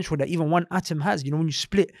 the potential that even one atom has. You know, when you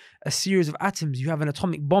split a series of atoms, you have an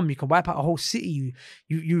atomic bomb, you can wipe out a whole city.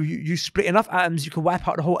 You split enough atoms, you can wipe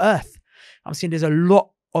out the whole earth. I'm saying there's a lot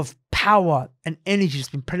of power and energy that's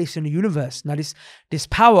been placed in the universe. Now, this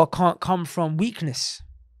power can't come from weakness.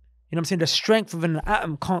 You know what I'm saying? The strength of an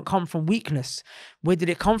atom can't come from weakness. Where did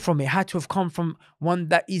it come from? It had to have come from one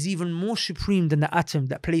that is even more supreme than the atom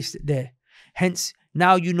that placed it there. Hence,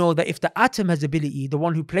 now you know that if the atom has ability, the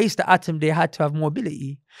one who placed the atom, they had to have more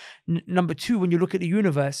ability. Number two, when you look at the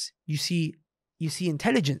universe, you see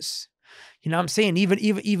intelligence. You know what I'm saying?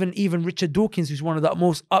 Even Richard Dawkins, who's one of the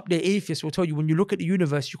most up-there atheists, will tell you, when you look at the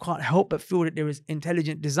universe, you can't help but feel that there is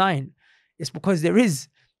intelligent design. It's because there is.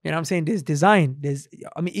 You know what I'm saying? There's design.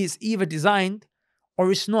 It's either designed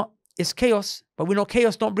or it's not. It's chaos. But we know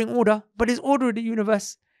chaos don't bring order. But there's order in the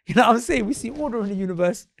universe. You know what I'm saying? We see order in the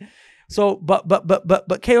universe. So,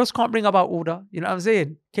 but chaos can't bring about order. You know what I'm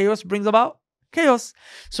saying? Chaos brings about chaos.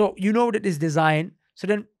 So you know that there's design. So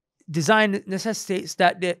then design necessitates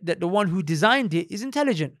that the one who designed it is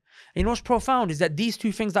intelligent. And you know what's profound is that these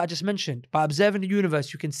two things that I just mentioned, by observing the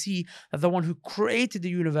universe, you can see that the one who created the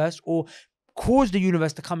universe or caused the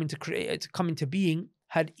universe to come into being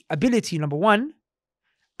had ability, number one,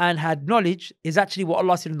 and had knowledge, is actually what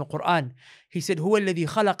Allah said in the Quran. He said, هو الذي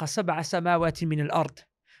خلق سبع سماوات من الأرض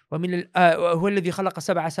هو الذي خلق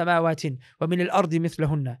سبع سماوات ومن الأرض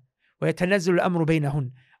مثلهن ويتنزل الأمر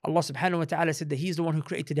بينهن. Allah subhanahu wa ta'ala said that He is the one who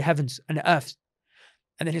created the heavens and the earth,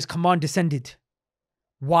 and then His command descended.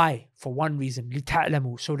 Why? For one reason,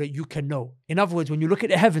 لِتَعْلَمُوا, so that you can know. In other words, when you look at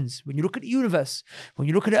the heavens, when you look at the universe, when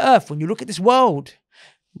you look at the earth, when you look at this world,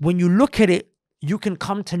 when you look at it, you can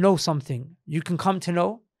come to know something. You can come to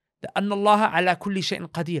know that أَنَّ اللَّهَ عَلَى كُلِّ شَيْءٍ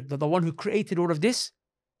قَدِيرٌ, that the one who created all of this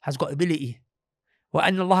has got ability.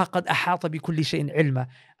 وَأَنَّ اللَّهَ قَدْ أَحَاطَ بِكُلِّ شَيْءٍ عِلْمًا,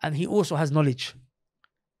 and He also has knowledge.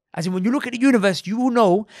 As in, when you look at the universe, you will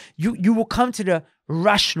know, you will come to the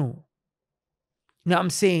rational, you know what I'm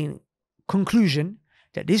saying, conclusion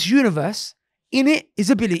that this universe, in it is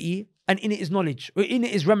ability and in it is knowledge, or in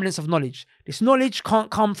it is remnants of knowledge. This knowledge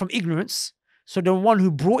can't come from ignorance, so the one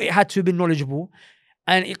who brought it had to have been knowledgeable,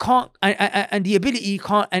 and it can't, and the ability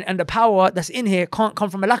can't, and the power that's in here can't come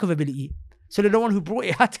from a lack of ability. So the one who brought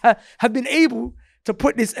it had to have been able to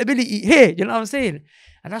put this ability here. You know what I'm saying?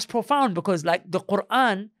 And that's profound, because like the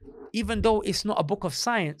Quran, even though it's not a book of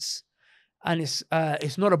science and it's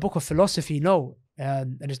not a book of philosophy, no.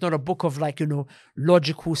 And it's not a book of, like, you know,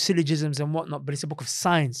 logical syllogisms and whatnot, but it's a book of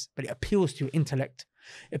science. But it appeals to your intellect.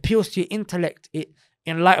 It appeals to your intellect.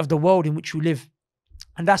 in light of the world in which you live.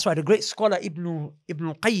 And that's why the great scholar Ibn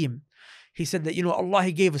Qayyim, he said that, Allah,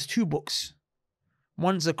 He gave us two books.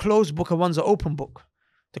 One's a closed book and one's an open book.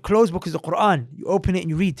 The closed book is the Quran. You open it and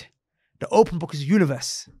you read. The open book is the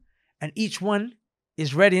universe. And each one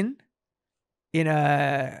is read in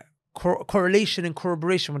a correlation and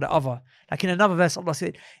corroboration with the other. Like in another verse, Allah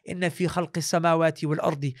said, إِنَّ فِي خَلْقِ السَّمَاوَاتِ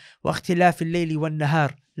وَالْأَرْضِ وَاخْتِلَافِ اللَّيْلِ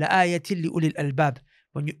وَالنَّهَارِ لَآيَةٍ لِأُولِي الْأَلْبَابِ.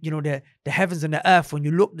 When the heavens and the earth, when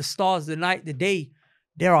you look, the stars, the night, the day,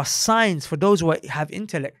 there are signs for those who have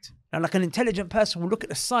intellect. Now, like an intelligent person will look at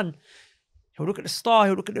the sun, he'll look at the star,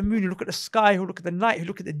 he'll look at the moon, he'll look at the sky, he'll look at the night, he'll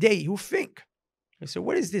look at the day, he'll think. He'll say,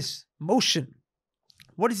 what is this motion?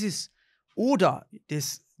 What is this order?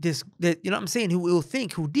 This, you know what I'm saying? He'll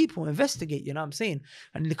think, he'll deep, he'll investigate, you know what I'm saying?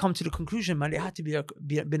 And they come to the conclusion, man, it had to be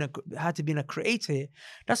a creator here.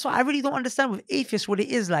 That's why I really don't understand with atheists what it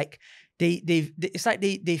is like. It's like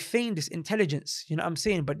they feign this intelligence, you know what I'm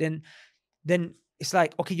saying? But then it's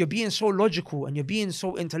like, okay, you're being so logical and you're being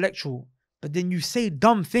so intellectual, but then you say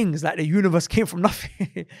dumb things like the universe came from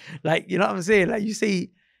nothing. Like, you know what I'm saying? Like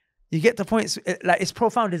you get the points, like it's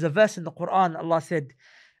profound. There's a verse in the Quran, Allah said,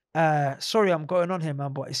 sorry, I'm going on here,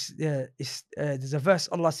 man, but there's a verse,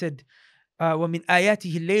 Allah said, وَمِنْ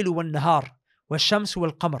آيَاتِهِ اللَّيْلُ وَالنَّهَارُ وَالشَّمْسُ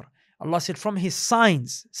وَالْقَمَرُ. Allah said, from His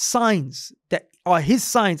signs that are His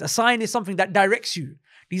signs. A sign is something that directs you.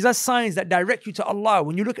 These are signs that direct you to Allah.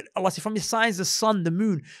 When you look at Allah, said, from His signs, the sun, the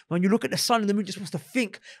moon. When you look at the sun and the moon, you're supposed to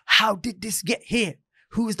think, how did this get here?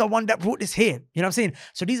 Who is the one that brought this here? You know what I'm saying?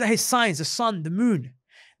 So these are His signs, the sun, the moon,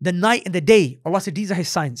 the night and the day. Allah said, these are His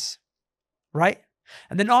signs, right?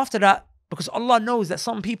 And then after that, because Allah knows that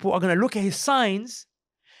some people are going to look at His signs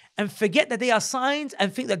and forget that they are signs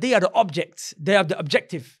and think that they are the objects. They are the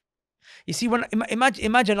objective. You see, when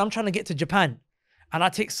imagine I'm trying to get to Japan and I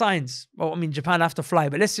take signs. Well, I mean, Japan, I have to fly.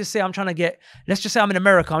 But let's just say I'm in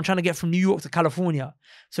America. I'm trying to get from New York to California.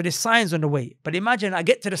 So there's signs on the way. But imagine I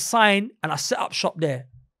get to the sign and I set up shop there.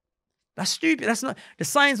 That's stupid. That's not, the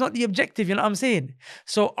sign's not the objective, you know what I'm saying?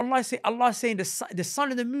 So Allah saying the sun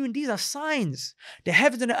and the moon, these are signs. The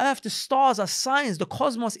heavens and the earth, the stars are signs. The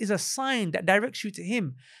cosmos is a sign that directs you to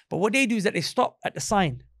Him. But what they do is that they stop at the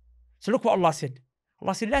sign. So look what Allah said.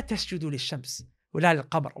 Allah said, لا تسجدوا للشمس ولا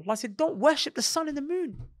للقمر. Allah said, don't worship the sun and the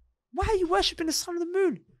moon. Why are you worshipping the sun and the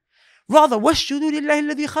moon? Rather, وَاسْجُدُوا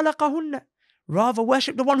لِلَّهِ الَّذِي خَلَقَهُنَّ. Rather,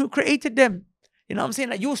 worship the one who created them. You know what I'm saying?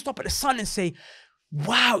 Like you'll stop at the sun and say,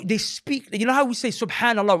 wow, they speak. You know how we say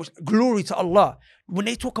subhanallah, glory to Allah. When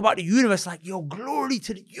they talk about the universe, like, yo, glory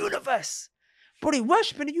to the universe. Bro, they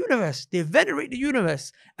worship in the universe. They venerate the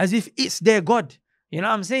universe as if it's their God. You know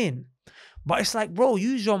what I'm saying? But it's like, bro,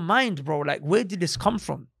 use your mind, bro. Like, where did this come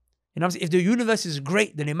from? You know what I'm saying? If the universe is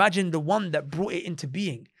great, then imagine the one that brought it into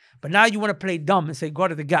being. But now you want to play dumb and say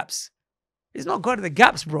God of the gaps. It's not God of the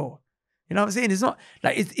gaps, bro. You know what I'm saying? It's not,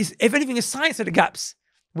 like, it's if anything, it's science of the gaps.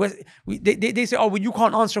 Where they say, oh, when you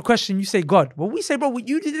can't answer a question, you say God. Well, we say, bro,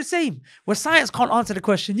 you do the same. When science can't answer the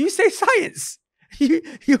question, you say science.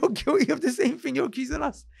 You're guilty of the same thing you're accusing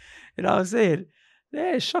us. You know what I'm saying?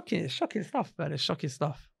 Yeah, it's shocking. It's shocking stuff, man. It's shocking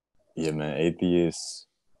stuff. Yeah, man. Atheists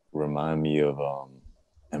remind me of,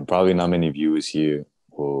 and probably not many viewers here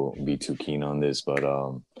will be too keen on this, but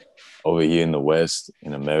over here in the West,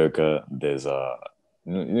 in America, there's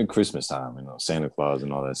Christmas time, Santa Claus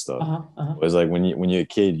and all that stuff. It's like when you're a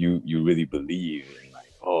kid, you really believe in, like,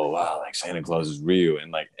 oh wow, like Santa Claus is real,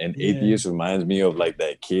 and atheist reminds me of like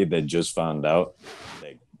that kid that just found out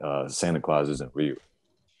that Santa Claus isn't real.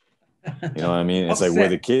 You know what I mean? It's like where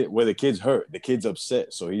the kid's hurt, the kid's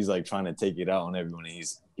upset, so he's like trying to take it out on everyone. And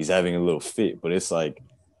he's having a little fit, but it's like,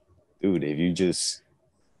 dude, if you just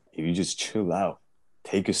chill out,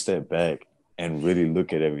 take a step back, and really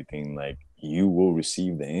look at everything, like, you will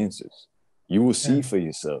receive the answers. You will see for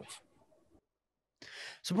yourself.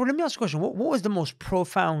 So, bro, let me ask you a question. What was the most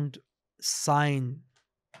profound sign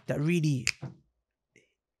that really,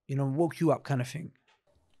 woke you up, kind of thing?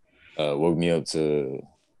 Woke me up to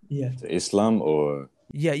Islam, or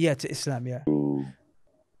to Islam, yeah.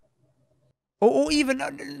 Or even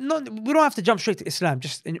no, we don't have to jump straight to Islam.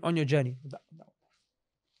 Just on your journey.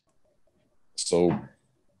 So,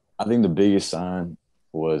 I think the biggest sign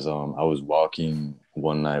was I was walking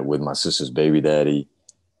one night with my sister's baby daddy,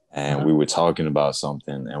 and we were talking about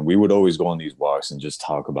something, and we would always go on these walks and just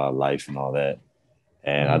talk about life and all that.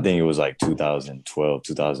 And I think it was like 2012,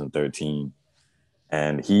 2013.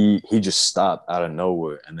 And he just stopped out of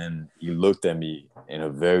nowhere, and then he looked at me in a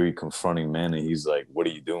very confronting manner. He's like, "What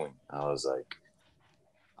are you doing?" I was like,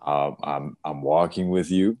 I'm walking with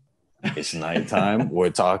you. It's nighttime. We're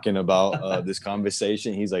talking about this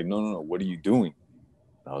conversation." He's like, no, what are you doing?"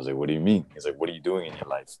 And I was like, what do you mean? He's like, what are you doing in your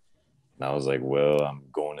life? And I was like, well, I'm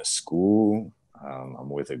going to school. I'm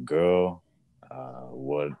with a girl.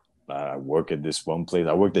 What I work at this one place.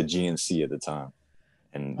 I worked at GNC at the time.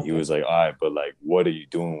 And he was like, all right, but like, what are you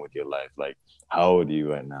doing with your life? Like, how old are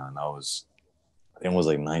you right now? And I think I was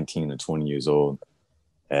like 19 or 20 years old.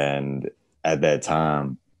 And at that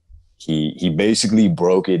time, he basically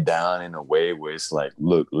broke it down in a way where it's like,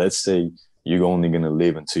 look, let's say you're only gonna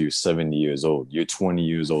live until you're 70 years old. You're 20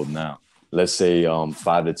 years old now. Let's say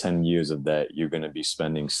 5 to 10 years of that you're gonna be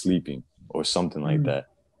spending sleeping or something like that.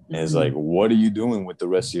 And it's like, what are you doing with the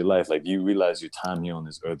rest of your life? Like, do you realize your time here on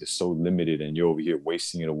this earth is so limited and you're over here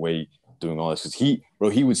wasting it away doing all this?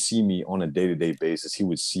 Because he would see me on a day-to-day basis. He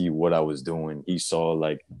would see what I was doing. He saw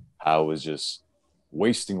like how I was just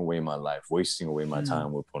wasting away my life, wasting away my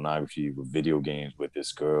time with pornography, with video games, with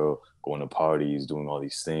this girl, going to parties, doing all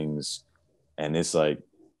these things. And it's like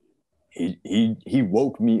he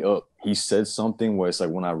woke me up. He said something where it's like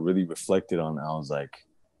when I really reflected on it, I was like,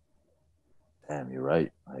 damn, you're right.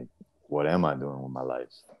 Like, what am I doing with my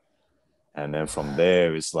life? And then from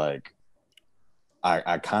there, it's like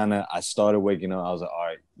I started waking up. I was like, all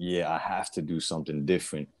right, yeah, I have to do something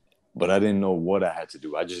different. But I didn't know what I had to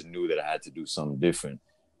do. I just knew that I had to do something different.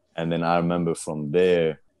 And then I remember from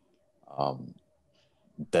there,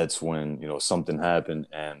 that's when, something happened.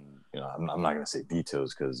 And, I'm not going to say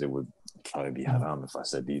details because it would probably be haram if I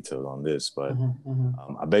said details on this. But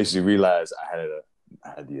I basically realized I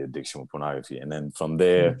had the addiction with pornography. And then from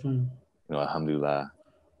there, alhamdulillah,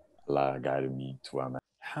 Allah guided me to where I'm at.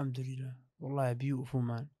 Alhamdulillah. Wallah, beautiful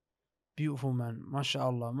man. Beautiful man.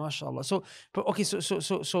 MashaAllah. MashaAllah. So, but okay,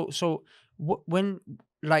 when,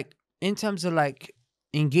 like, in terms of like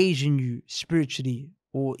engaging you spiritually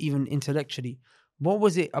or even intellectually, what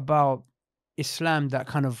was it about Islam that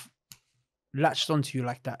kind of latched onto you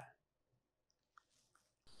like that?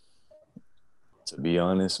 To be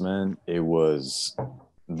honest, man, it was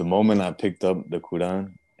the moment I picked up the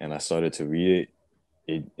Quran and I started to read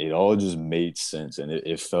it all just made sense. And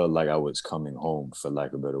it felt like I was coming home, for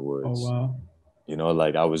lack of better words. Oh, wow.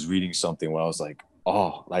 Like I was reading something where I was like,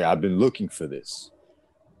 oh, like I've been looking for this.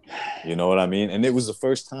 You know what I mean? And it was the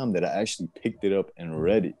first time that I actually picked it up and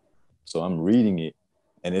read it. So I'm reading it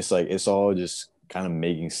and it's like, it's all just kind of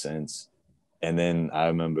making sense. And then I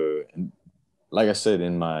remember, and like I said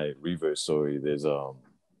in my reverse story, I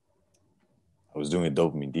was doing a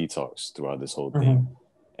dopamine detox throughout this whole thing.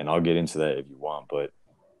 And I'll get into that if you want, but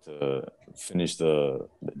to finish the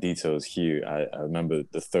details here, I remember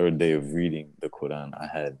the third day of reading the Quran, I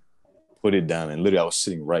had put it down and literally I was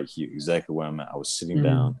sitting right here, exactly where I'm at. I was sitting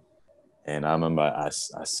down and I remember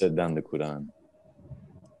I set down the Quran.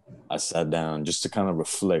 I sat down just to kind of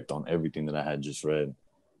reflect on everything that I had just read.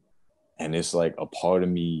 And it's like a part of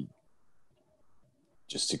me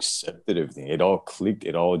just accepted everything. It all clicked.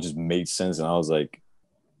 It all just made sense. And I was like,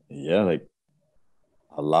 yeah, like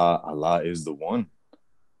Allah is the one.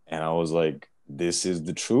 And I was like, this is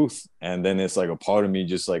the truth. And then it's like a part of me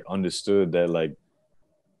just like understood that like,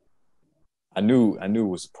 I knew it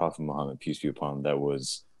was Prophet Muhammad, peace be upon him, that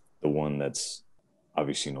was the one that's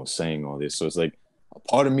obviously, saying all this. So it's like a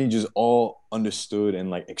part of me just all understood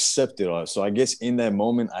and like accepted all. So I guess in that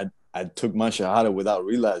moment, I took my shahada without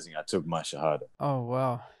realizing I took my shahada. Oh,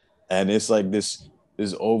 wow. And it's like this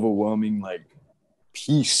overwhelming like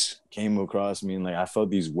peace came across me, and like I felt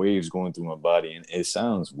these waves going through my body. And it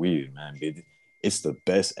sounds weird, man, but it's the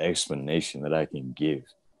best explanation that I can give.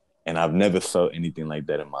 And I've never felt anything like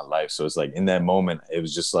that in my life. So it's like in that moment, it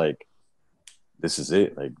was just like, this is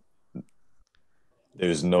it. Like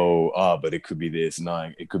there's no, but it could be this.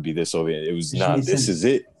 No, it could be this over here. It was this is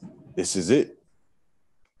it. This is it.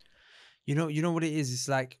 You know what it is? It's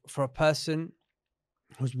like for a person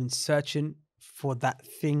who's been searching for that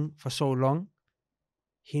thing for so long,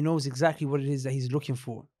 he knows exactly what it is that he's looking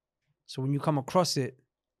for. So when you come across it,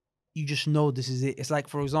 you just know this is it. It's like,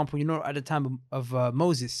 for example, at the time of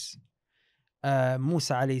Moses,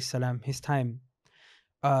 Musa alayhi salam, his time,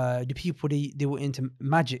 the people, they were into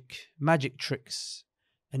magic tricks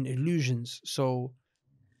and illusions. So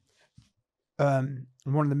one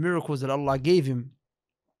of the miracles that Allah gave him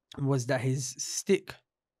was that his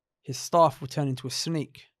staff would turn into a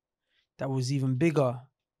snake that was even bigger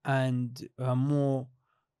and more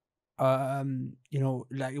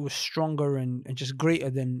like it was stronger and just greater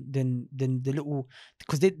than the little,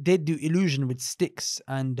 because they do illusion with sticks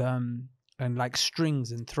and like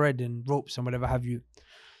strings and thread and ropes and whatever have you.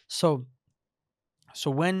 So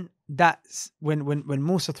when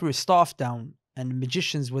Musa threw his staff down and the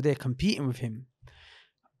magicians were there competing with him,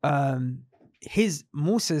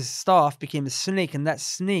 Musa's staff became a snake, and that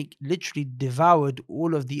snake literally devoured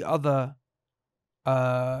all of the other,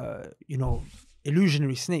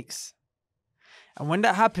 illusionary snakes. And when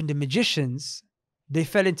that happened, the magicians, they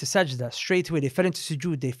fell into sajda straight away. They fell into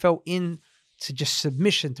sujood. They fell into just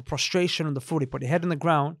submission, to prostration on the floor. They put their head on the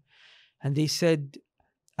ground and they said,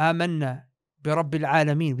 Amanna bi Rabbil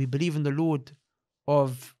Alameen. We believe in the Lord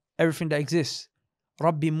of everything that exists.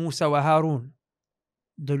 Rabbi Musa wa Harun.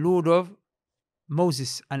 The Lord of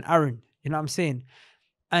Moses and Aaron. You know what I'm saying?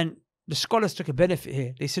 And the scholars took a benefit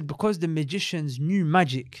here. They said because the magicians knew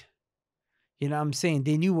magic, you know what I'm saying?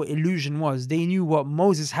 They knew what illusion was. They knew what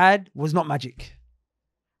Moses had was not magic.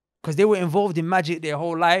 Because they were involved in magic their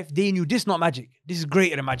whole life. They knew this is not magic. This is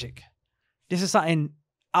greater than magic. This is something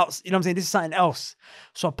else. You know what I'm saying? This is something else.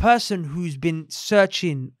 So a person who's been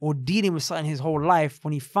searching or dealing with something his whole life,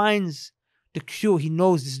 when he finds the cure, he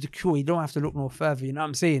knows this is the cure. He don't have to look no further. You know what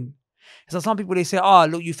I'm saying? So some people, they say,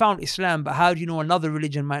 look, you found Islam, but how do you know another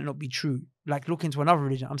religion might not be true? Like, look into another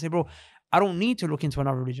religion. I'm saying, bro, I don't need to look into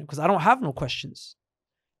another religion because I don't have no questions.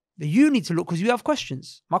 But you need to look because you have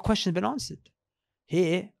questions. My question's been answered.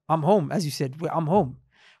 Here, I'm home. As you said, I'm home.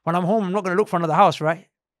 When I'm home, I'm not going to look for another house, right?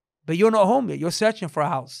 But you're not home yet. You're searching for a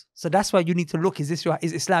house. So that's why you need to look. Is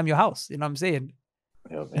Islam your house? You know what I'm saying?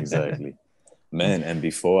 Yep, exactly. Man, and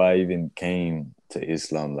before I even came to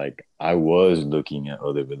Islam, like, I was looking at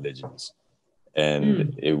other religions.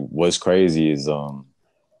 And what's crazy is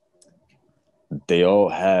they all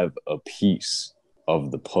have a piece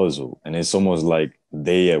of the puzzle. And it's almost like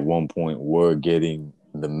they at one point were getting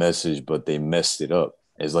the message, but they messed it up.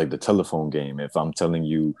 It's like the telephone game. If I'm telling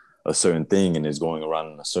you a certain thing and it's going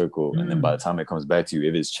around in a circle, and then by the time it comes back to you,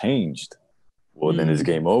 if it's changed, well, then it's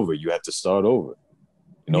game over. You have to start over.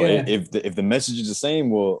 You know, if the message is the same,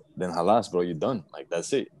 well, then halas, bro, you're done. Like,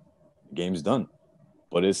 that's it. The game's done.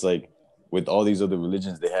 But it's like, with all these other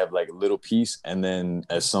religions, they have like a little piece, and then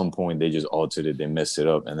at some point they just altered it, they messed it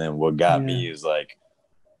up. And then what got me is like,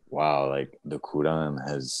 wow, like the Quran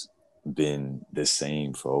has been the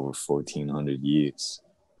same for over 1400 years.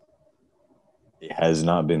 It has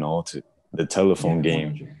not been altered. The telephone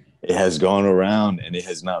game, it has gone around and it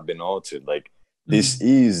has not been altered. Like, this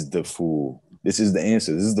is the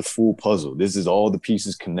answer. This is the full puzzle. This is all the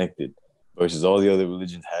pieces connected, versus all the other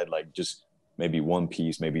religions had like just maybe one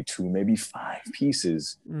piece, maybe two, maybe five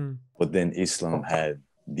pieces. But then Islam had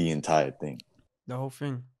the entire thing. The whole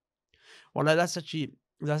thing. Well, that's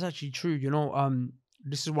actually true. You know,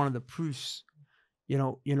 this is one of the proofs, you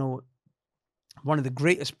know, one of the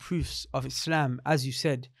greatest proofs of Islam, as you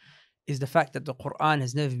said, is the fact that the Quran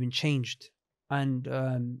has never been changed. And,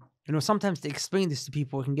 you know, sometimes to explain this to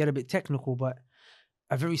people, it can get a bit technical, but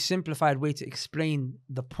a very simplified way to explain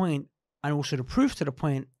the point and also the proof to the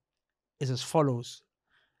point is as follows.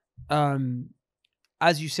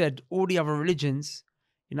 As you said, all the other religions,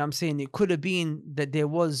 you know what I'm saying, it could have been that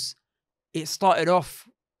it started off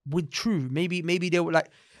with true. Maybe they were like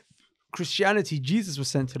Christianity, Jesus was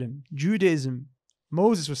sent to them. Judaism,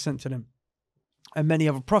 Moses was sent to them. And many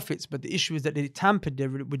other prophets. But the issue is that they tampered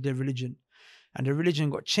with their religion. And the religion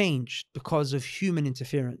got changed because of human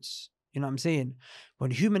interference. You know what I'm saying?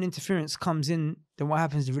 When human interference comes in, then what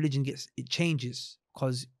happens? The religion it changes.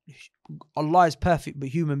 Because Allah is perfect, but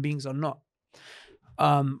human beings are not.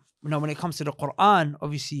 Now, when it comes to the Quran,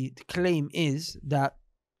 obviously the claim is that,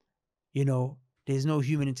 you know, there's no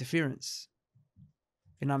human interference.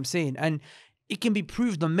 You know what I'm saying? And it can be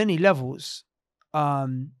proved on many levels.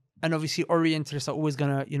 And obviously Orientalists are always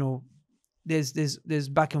gonna, you know, there's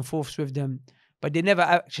back and forths with them, but they never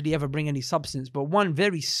actually ever bring any substance. But one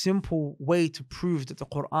very simple way to prove that the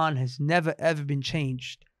Quran has never ever been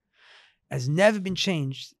changed, is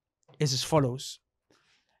as follows.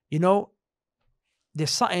 You know,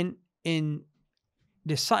 there's something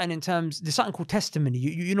called testimony.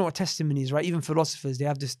 You know what testimony is, right? Even philosophers,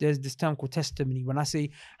 there's this term called testimony. When I say,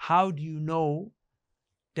 how do you know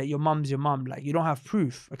that your mum's your mum? Like, you don't have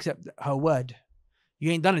proof except her word.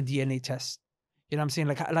 You ain't done a DNA test. You know what I'm saying?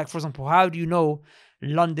 Like for example, how do you know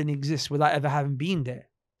London exists without ever having been there?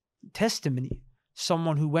 Testimony.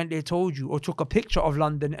 Someone who went there told you, or took a picture of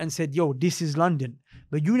London and said, yo, this is London.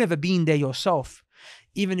 But you never been there yourself.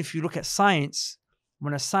 Even if you look at science,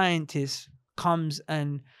 when a scientist comes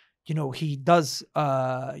and, you know, he does,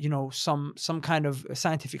 you know, some kind of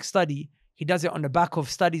scientific study, he does it on the back of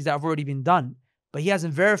studies that have already been done. But he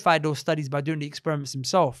hasn't verified those studies by doing the experiments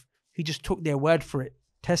himself. He just took their word for it.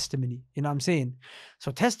 Testimony. You know what I'm saying?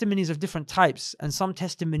 So testimonies of different types, and some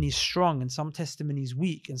testimonies strong, and some testimonies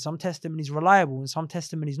weak, and some testimonies reliable, and some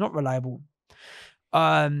testimonies not reliable.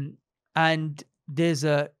 And there's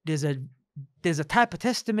a type of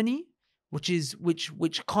testimony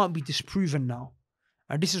which can't be disproven now.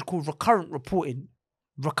 And this is called recurrent reporting,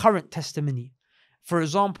 recurrent testimony. For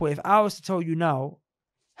example, if I was to tell you now,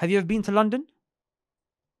 have you ever been to London?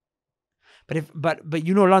 But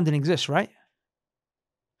you know London exists, right?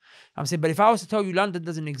 I'm saying, but if I was to tell you London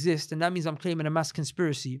doesn't exist, then that means I'm claiming a mass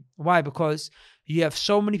conspiracy. Why? Because you have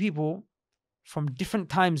so many people from different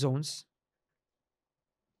time zones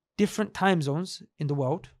in the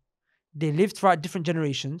world. They lived throughout different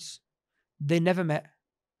generations. They never met.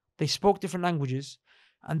 They spoke different languages,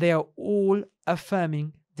 and they are all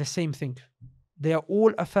affirming the same thing. They are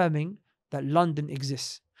all affirming that London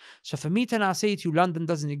exists. So for me to now say to you London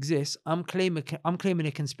doesn't exist, I'm claiming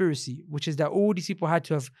a conspiracy, which is that all these people had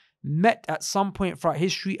to have met at some point throughout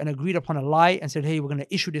history and agreed upon a lie and said, hey, we're going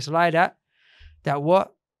to issue this lie that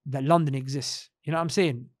London exists. You know what I'm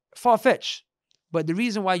saying? Far-fetched. But the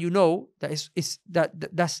reason why you know that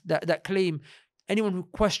that claim, anyone who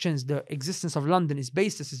questions the existence of London is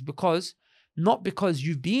baseless, is because not because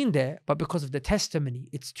you've been there, but because of the testimony.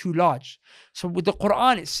 It's too large. So with the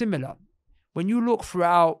Quran, it's similar. When you look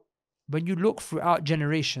throughout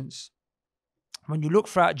generations,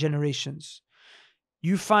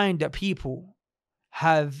 you find that people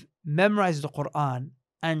have memorized the Quran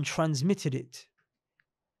and transmitted it.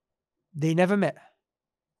 They never met.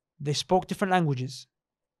 They spoke different languages,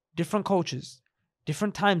 different cultures,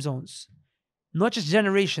 different time zones, not just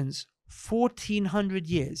generations, 1400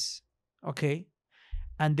 years, okay?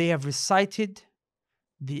 And they have recited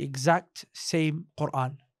the exact same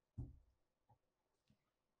Quran.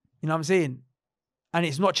 You know what I'm saying? And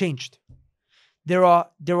it's not changed. There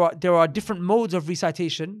are different modes of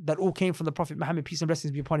recitation that all came from the Prophet Muhammad, peace and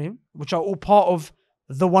blessings be upon him, which are all part of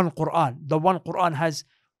the one Quran. The one Quran has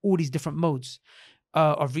all these different modes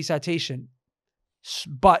of recitation,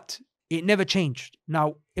 but it never changed.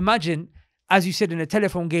 Now, imagine, as you said in a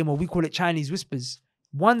telephone game, or we call it Chinese whispers,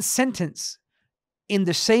 one sentence in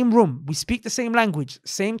the same room, we speak the same language,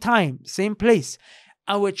 same time, same place,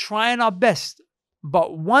 and we're trying our best.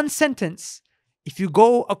 But one sentence, if you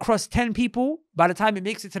go across 10 people, by the time it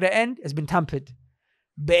makes it to the end, has been tampered.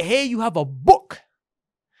 But here you have a book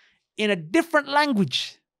in a different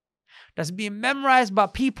language that's being memorized by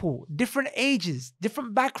people, different ages,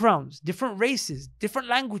 different backgrounds, different races, different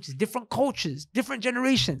languages, different cultures, different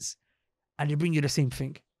generations, and they bring you the same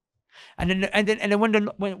thing. And then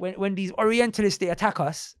when these Orientalists, they attack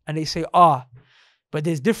us and they say, but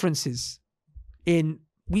there's differences in.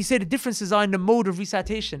 We say the differences are in the mode of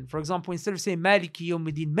recitation. For example, instead of saying Maliki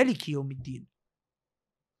Yawmiddin, Maliki Yawmiddin.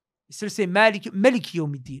 Instead of saying Maliki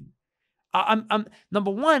Yawmiddin. I'm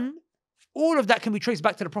number one, all of that can be traced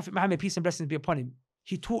back to the Prophet Muhammad, peace and blessings be upon him.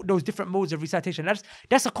 He taught those different modes of recitation.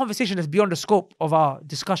 That's a conversation that's beyond the scope of our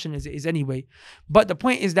discussion as it is anyway. But the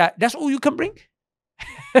point is that that's all you can bring.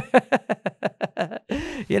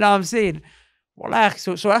 You know what I'm saying? Well,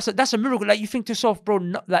 so that's a miracle. Like, you think to yourself, bro,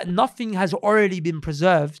 that nothing has already been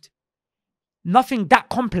preserved. Nothing that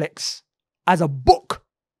complex as a book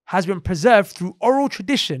has been preserved through oral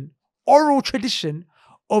tradition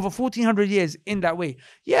over 1400 years in that way.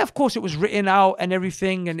 Yeah, of course it was written out and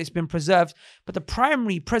everything and it's been preserved, but the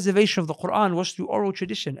primary preservation of the Quran was through oral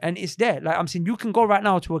tradition, and it's there. Like I'm saying, you can go right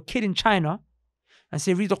now to a kid in China and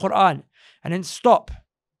say, read the Quran, and then stop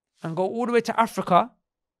and go all the way to Africa.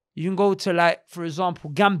 You can go to, like, for example,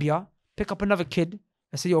 Gambia, pick up another kid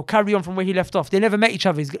and say, yo, carry on from where he left off. They never met each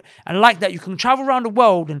other. And like that, you can travel around the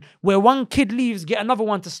world, and where one kid leaves, get another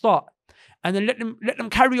one to start. And then let them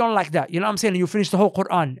carry on like that. You know what I'm saying? And you'll finish the whole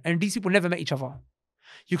Quran. And these people never met each other.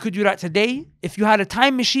 You could do that today. If you had a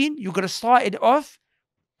time machine, you could have started off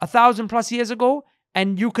 1,000+ years ago,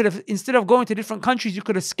 and you could have, instead of going to different countries, you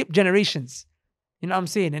could have skipped generations. You know what I'm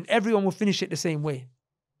saying? And everyone will finish it the same way.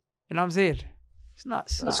 You know what I'm saying? It's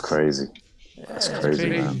nuts. That's crazy. That's crazy,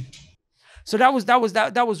 man. So that was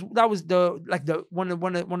the one of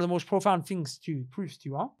the most profound things proofs to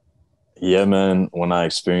you, huh? Yeah, man. When I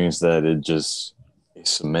experienced that, it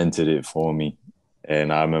cemented it for me.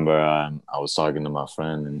 And I remember I was talking to my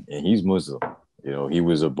friend, and he's Muslim. You know, he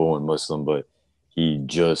was a born Muslim, but he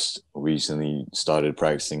just recently started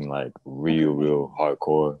practicing like real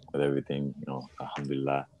hardcore with everything. You know,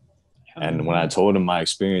 alhamdulillah. And when I told him my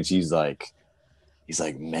experience, he's like,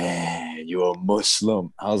 man, you're a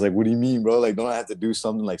Muslim. I was like, what do you mean, bro? Like, don't I have to do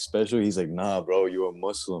something like special? He's like, nah, bro, you're a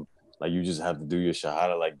Muslim. Like, you just have to do your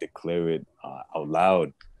shahada, like declare it out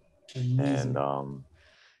loud. Amazing. And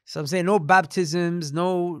so I'm saying no baptisms,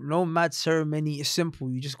 no mad ceremony. It's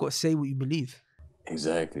simple. You just got to say what you believe.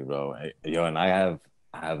 Exactly, bro. Yo, and I have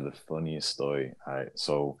the funniest story. All right,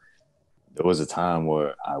 so there was a time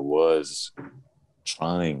where I was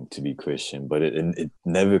trying to be Christian, but it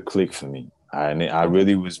never clicked for me. I Okay.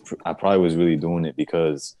 really was. I probably was really doing it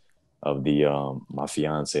because of the my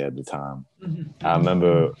fiance at the time. I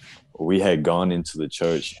remember we had gone into the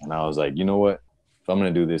church, and I was like, you know what? If I'm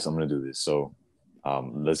gonna do this, I'm gonna do this. So,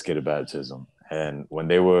 let's get a baptism. And when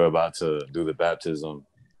they were about to do the baptism,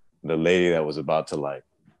 the lady that was about to like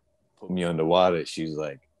put me underwater, she's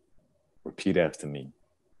like, repeat after me.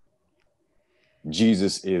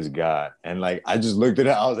 Jesus is God. And like I just looked at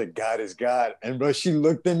her, I was like, God is God. And bro, she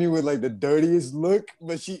looked at me with like the dirtiest look,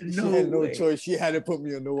 but she No had no way. choice. She had to put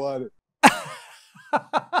me underwater.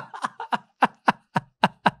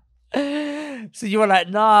 So you were like,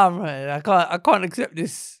 nah, man, I can't accept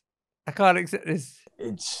this. I can't accept this.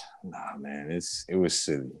 It's nah man, it was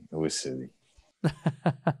silly. It was silly.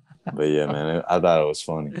 But yeah, man, I thought it was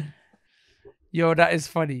funny. Yo, that is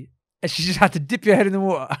funny. And she just had to dip your head in the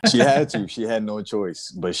water. She had to. She had no choice,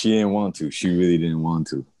 but she didn't want to. She really didn't want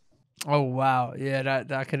to. Oh wow, yeah,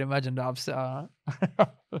 that I can imagine the upset.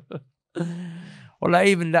 Well, like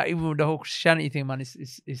even with the whole Christianity thing, man,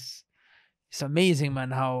 it's amazing, man.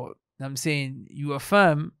 How I'm saying you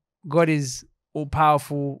affirm God is all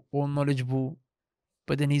powerful, all knowledgeable,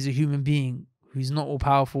 but then He's a human being who's not all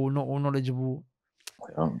powerful, not all knowledgeable.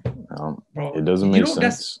 Bro, it Bro, doesn't you make know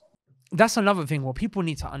sense. that's another thing. What people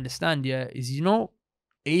need to understand, yeah, is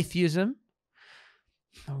atheism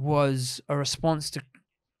was a response to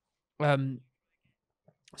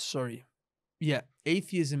sorry, yeah,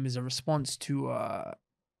 atheism is a response to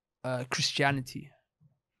Christianity.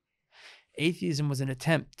 Atheism was an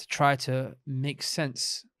attempt to try to make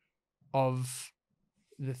sense of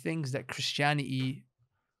the things that Christianity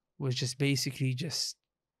was just basically just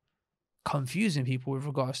confusing people with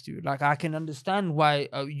regards to. Like, I can understand why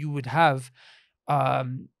you would have a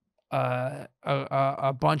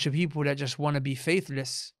bunch of people that just want to be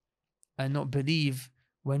faithless and not believe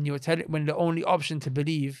when when the only option to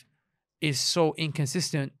believe is so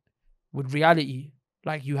inconsistent with reality.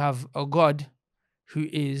 Like, you have a God who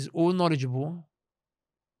is all knowledgeable,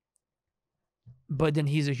 but then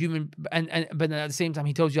He's a human, but then at the same time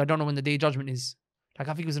He tells you, I don't know when the day of judgment is. Like,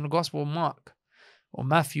 I think it was in the Gospel of Mark or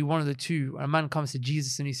Matthew, one of the two. A man comes to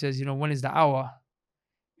Jesus and he says, when is the hour?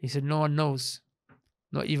 He said, no one knows,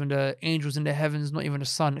 not even the angels in the heavens, not even the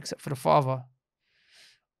Son, except for the Father.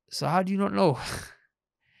 So how do you not know?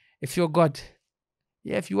 If you're God,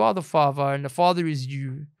 yeah, if you are the Father and the Father is you,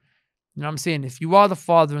 you know what I'm saying? If you are the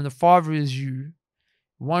Father and the Father is you,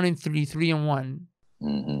 1 in 3, 3 in 1,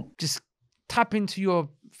 just tap into your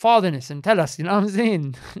fatherness and tell us, you know what I'm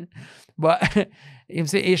saying? But you know what I'm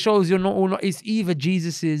saying, it shows you're not all, it's either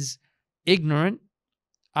Jesus is ignorant.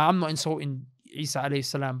 I'm not insulting Isa alayhi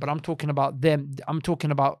salam, but I'm talking about them. I'm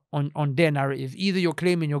talking about on their narrative. Either you're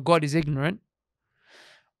claiming your God is ignorant,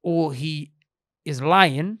 or He is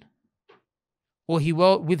lying, or He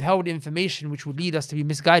withheld information which would lead us to be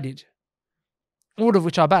misguided. All of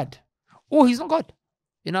which are bad. Or He's not God.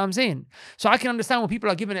 You know what I'm saying? So I can understand when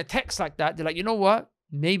people are given a text like that, they're like, you know what?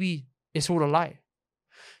 Maybe it's all a lie.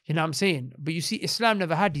 You know what I'm saying? But you see, Islam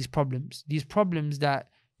never had these problems that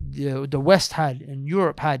the West had and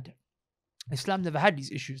Europe had. Islam never had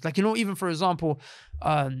these issues. Like, even for example,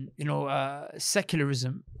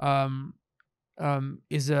 secularism and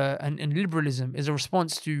liberalism is a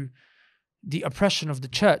response to the oppression of the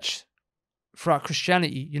church throughout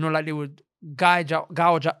Christianity. Like they would gouge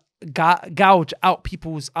out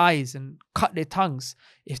people's eyes and cut their tongues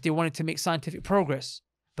if they wanted to make scientific progress.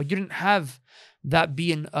 But you didn't have that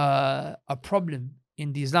being a problem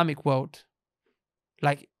in the Islamic world.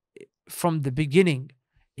 Like, from the beginning,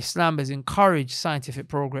 Islam has encouraged scientific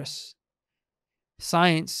progress.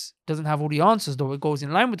 Science doesn't have all the answers, though. It goes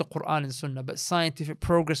in line with the Quran and Sunnah, but scientific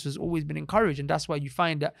progress has always been encouraged. And that's why you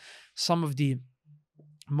find that some of the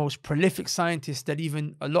most prolific scientists that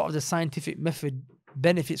even a lot of the scientific method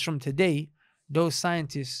benefits from today, those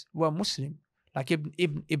scientists were Muslim. Like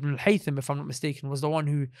Ibn al-Haytham, if I'm not mistaken, was the one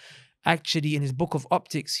who actually, in his book of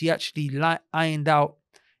optics, he actually ironed out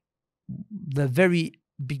the very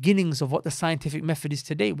beginnings of what the scientific method is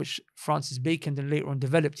today, which Francis Bacon then later on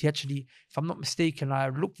developed. He actually, if I'm not mistaken, I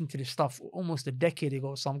looked into this stuff almost a decade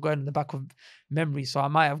ago, so I'm going in the back of memory, so I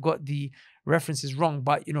might have got the references wrong,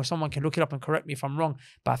 but someone can look it up and correct me if I'm wrong.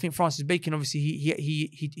 But I think Francis Bacon, obviously,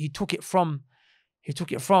 he took it from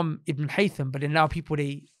Ibn Haytham, but then now people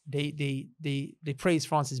they praise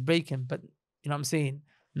Francis Bacon, but you know what I'm saying,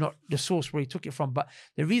 not the source where he took it from. But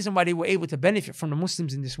the reason why they were able to benefit from the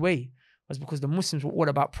Muslims in this way was because the Muslims were all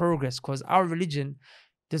about progress, because our religion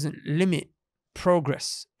doesn't limit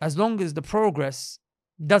progress as long as the progress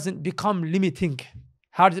doesn't become limiting.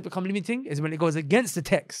 How does it become limiting? Is when it goes against the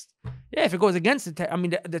text. Yeah, if it goes against the text, I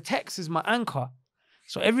mean, the text is my anchor.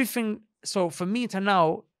 So everything, so for me to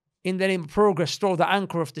now, in the name of progress, throw the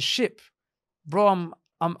anchor of the ship, bro,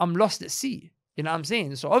 I'm lost at sea. You know what I'm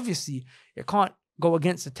saying? So obviously, it can't go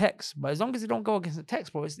against the text. But as long as it don't go against the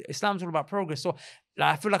text, bro, Islam's all about progress. So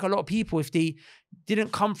like, I feel like a lot of people, if they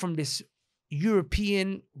didn't come from this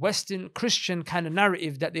European, Western, Christian kind of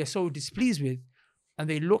narrative that they're so displeased with, and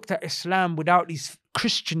they looked at Islam without these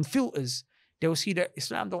Christian filters, they will see that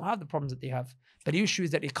Islam don't have the problems that they have. But the issue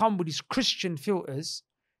is that they come with these Christian filters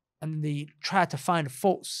and they try to find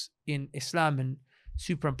faults in Islam and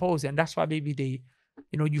superimpose it. And that's why maybe they,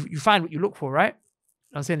 you find what you look for, right?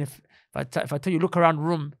 I'm saying if I tell you, look around the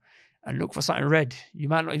room and look for something red, you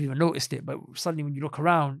might not even noticed it, but suddenly when you look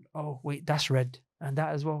around, oh wait, that's red, and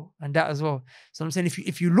that as well, and that as well. So I'm saying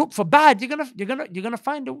if you look for bad, you're gonna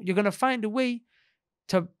find a way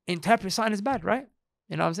to interpret something as bad, right?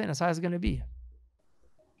 You know what I'm saying? That's how it's gonna be.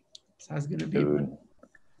 That's how it's gonna be. Dude.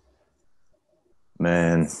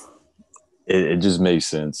 Man, it just makes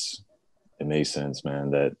sense. It makes sense,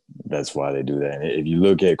 man, that's why they do that. And if you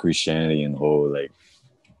look at Christianity and the whole, like,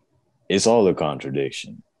 it's all a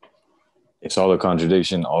contradiction. It's all a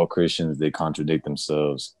contradiction. All Christians, they contradict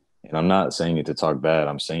themselves. And I'm not saying it to talk bad.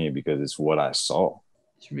 I'm saying it because it's what I saw.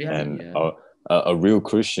 It's reality, and yeah. a real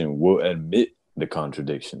Christian will admit the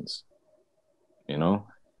contradictions,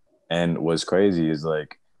 And what's crazy is,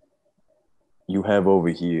 like, you have over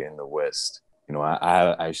here in the West,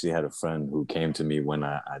 I actually had a friend who came to me when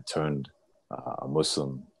I turned a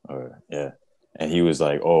Muslim, and he was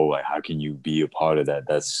like, "Oh, like, how can you be a part of that?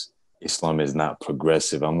 Islam is not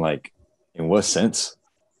progressive." I'm like, in what sense?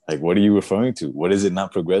 Like, what are you referring to? What is it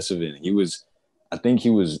not progressive in? I think he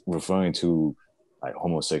was referring to, like,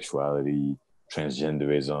 homosexuality,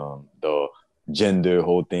 transgenderism, the gender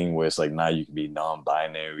whole thing where it's like now you can be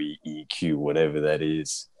non-binary, EQ, whatever that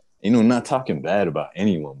is. Not talking bad about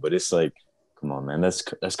anyone, but it's like, come on, man, that's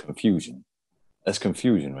confusion. That's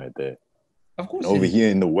confusion right there. Of course. And over here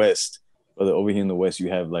in the West, you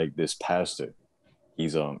have, like, this pastor.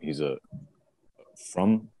 He's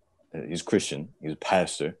Christian. He's a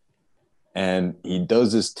pastor, and he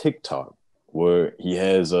does this TikTok where he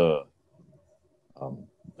has like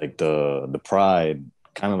the pride,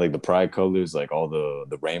 kind of like the pride colors, like all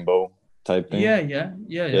the rainbow type thing. Yeah.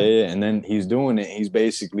 And then he's doing it. He's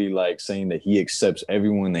basically like saying that he accepts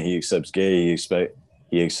everyone, that he accepts gay, he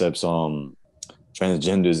accepts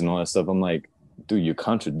transgenders and all that stuff. I'm like, dude, you're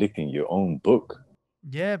contradicting your own book.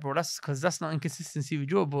 Yeah, bro, that's because that's not inconsistency with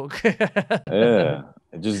your book. Yeah,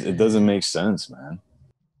 it doesn't make sense, man.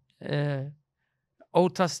 Yeah.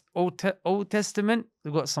 Old Testament,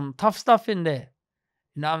 we've got some tough stuff in there.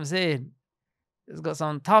 You know what I'm saying? It's got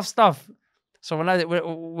some tough stuff. So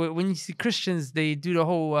when you see Christians, they do the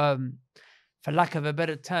whole, for lack of a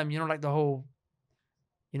better term, like the whole,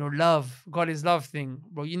 love, God is love thing.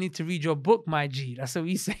 Bro, you need to read your book, my G. That's what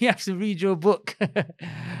we say. You have to read your book.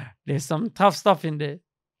 There's some tough stuff in there.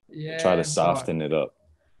 Yeah. Try to soften it up.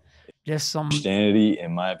 There's some Christianity,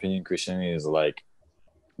 in my opinion, Christianity is like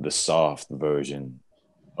the soft version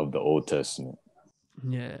of the Old Testament.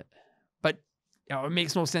 Yeah. But it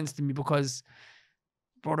makes no sense to me because,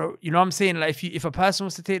 bro, you know what I'm saying? Like, if a person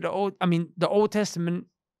wants to take the Old Testament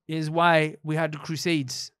is why we had the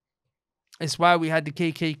Crusades. It's why we had the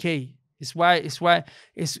KKK. It's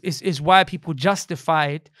why people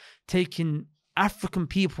justified taking African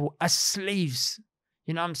people as slaves.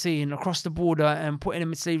 You know what I'm saying? Across the border and putting them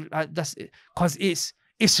in slavery. That's because it's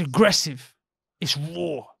aggressive. It's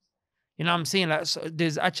raw. You know what I'm saying? Like, so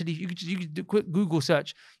there's actually, you could do a quick Google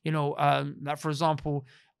search, like, for example,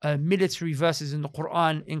 military verses in the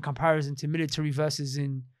Quran in comparison to military verses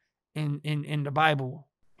in the Bible.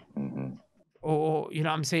 Mm-hmm. Or you know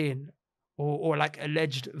what I'm saying? Or like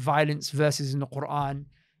alleged violence verses in the Quran.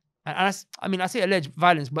 And I say alleged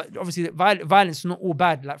violence, but obviously violence is not all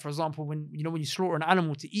bad. Like, for example, when you slaughter an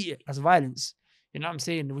animal to eat it, that's violence. You know what I'm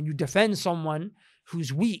saying? When you defend someone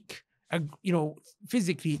who's weak,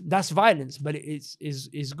 physically, that's violence, but it's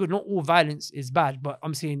good. Not all violence is bad, but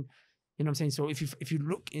I'm saying, you know what I'm saying? So if you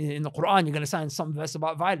look in the Quran, you're going to find some verse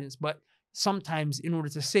about violence, but sometimes in order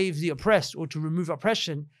to save the oppressed or to remove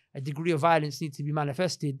oppression, a degree of violence needs to be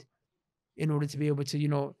manifested in order to be able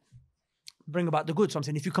to, bring about the good. So I'm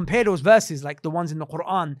saying, if you compare those verses, like the ones in the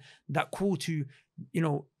Quran that call to,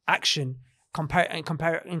 action, compare in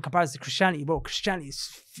comparison to Christianity, bro, Christianity is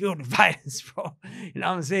filled with violence, bro. You know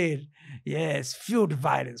what I'm saying? Yeah, it's filled with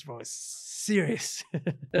violence, bro. It's serious.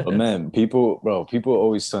 But man, people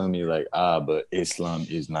always telling me like, but Islam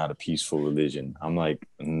is not a peaceful religion. I'm like,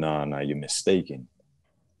 nah, you're mistaken.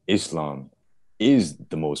 Islam is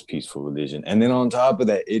the most peaceful religion. And then on top of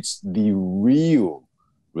that, it's the real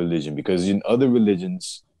religion, because in other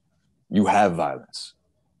religions, you have violence,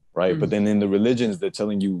 right? But then in the religions, they're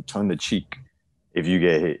telling you turn the cheek if you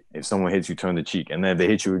get hit. If someone hits you, turn the cheek. And then if they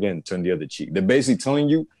hit you again, turn the other cheek. They're basically telling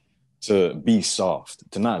you to be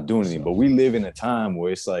soft, to not do anything. But we live in a time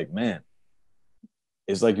where it's like, man,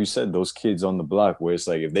 it's like you said, those kids on the block where it's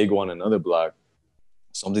like, if they go on another block,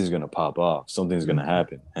 something's going to pop off. Something's going to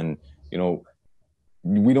happen. And, you know,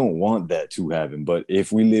 we don't want that to happen. But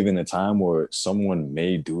if we live in a time where someone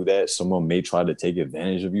may do that, someone may try to take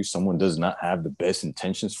advantage of you, someone does not have the best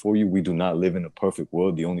intentions for you, we do not live in a perfect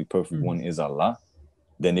world, the only perfect one is Allah,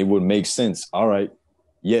 then it would make sense. All right,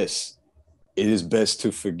 yes, it is best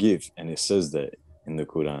to forgive, and it says that in the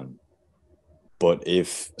Quran. But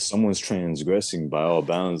if someone's transgressing by all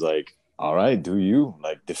bounds, like, all right, do you,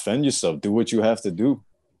 like, defend yourself, do what you have to do.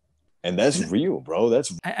 And that's real, bro.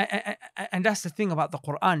 That's and that's the thing about the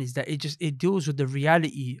Quran, is that it deals with the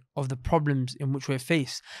reality of the problems in which we're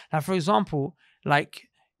faced. Now, for example, like,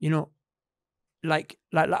 you know, like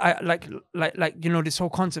you know, this whole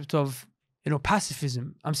concept of, you know,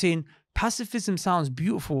 pacifism. I'm saying pacifism sounds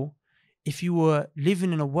beautiful if you were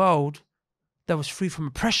living in a world that was free from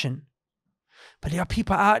oppression. But there are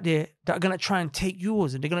people out there that are gonna try and take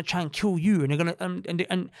yours, and they're gonna try and kill you, and they're gonna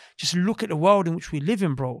and just look at the world in which we live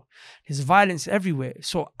in, bro. There's violence everywhere.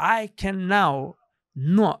 So I can now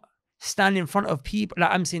not stand in front of people. Like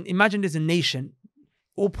I'm saying, imagine there's a nation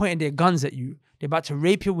all pointing their guns at you. They're about to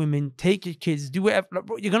rape your women, take your kids, do whatever. Like,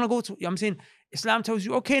 bro, you're gonna go to. I'm saying Islam tells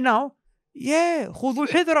you, okay, now, yeah, خُذُوا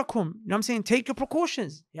حِذْرَكُمْ. You know what I'm saying? Take your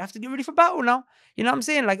precautions. You have to get ready for battle now. You know what I'm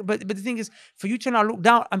saying? Like, but the thing is, for you to now look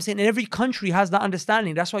down, I'm saying every country has that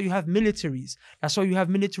understanding. That's why you have militaries. That's why you have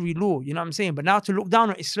military law. You know what I'm saying? But now to look down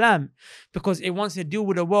on Islam because it wants to deal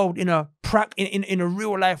with the world in a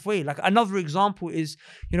real life way. Like another example is,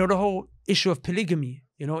 you know, the whole issue of polygamy.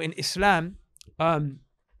 You know, in Islam,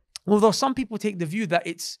 although some people take the view that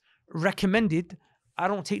it's recommended, I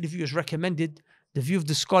don't take the view as recommended. The view of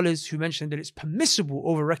the scholars who mentioned that it's permissible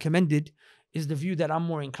over recommended is the view that I'm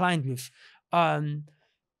more inclined with.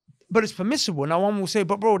 But it's permissible. Now one will say,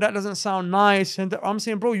 but bro, that doesn't sound nice. And I'm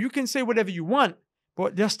saying, bro, you can say whatever you want,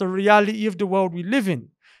 but that's the reality of the world we live in.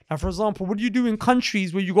 Now, for example, what do you do in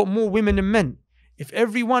countries where you got more women than men? If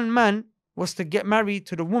every one man was to get married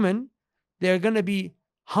to the woman, there are going to be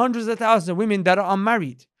hundreds of thousands of women that are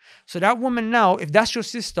unmarried. So that woman now, if that's your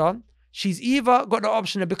sister, she's either got the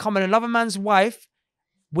option of becoming another man's wife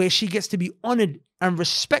where she gets to be honored and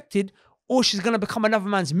respected, or she's going to become another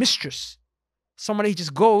man's mistress. Somebody he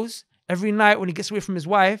just goes every night when he gets away from his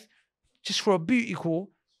wife just for a booty call,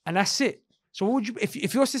 and that's it. So what would you,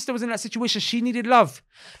 if your sister was in that situation, she needed love,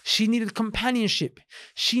 she needed companionship,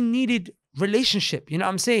 she needed relationship, you know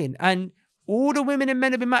what I'm saying? And all the women and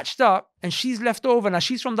men have been matched up, and she's left over. Now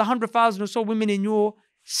she's from the 100,000 or so women in your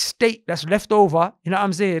state that's left over, you know what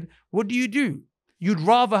I'm saying? What do? You'd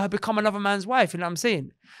rather her become another man's wife, you know what I'm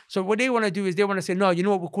saying? So what they want to do is they want to say, no, you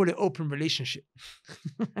know what, we'll call it open relationship.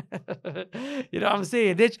 You know what I'm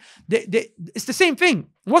saying? It's the same thing.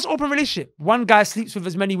 What's open relationship? One guy sleeps with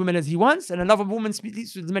as many women as he wants, and another woman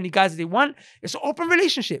sleeps with as many guys as they want. It's an open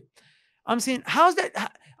relationship. I'm saying, how's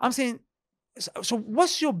that? I'm saying, so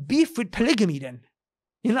what's your beef with polygamy then?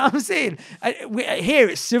 You know what I'm saying? Here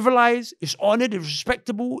it's civilized, it's honored, it's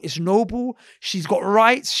respectable, it's noble, she's got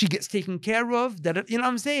rights, she gets taken care of, you know what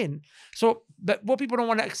I'm saying? So, but what people don't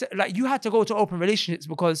want to accept, like you had to go to open relationships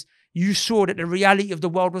because you saw that the reality of the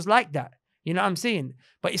world was like that. You know what I'm saying?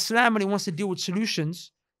 But Islam, when it wants to deal with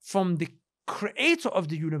solutions from the creator of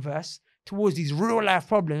the universe towards these real life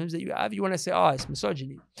problems that you have, you want to say, oh, it's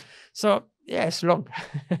misogyny. So, yeah, it's long.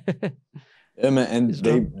 Yeah, man, and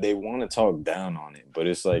they want to talk down on it, but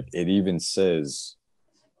it's like it even says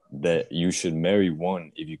that you should marry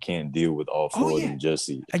one if you can't deal with all four of them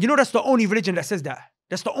justly. And you know that's the only religion that says that.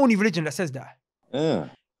 That's the only religion that says that. Yeah.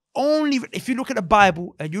 Only if you look at the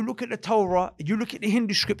Bible and you look at the Torah and you look at the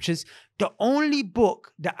Hindu scriptures, the only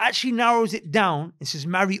book that actually narrows it down and says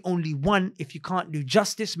marry only one if you can't do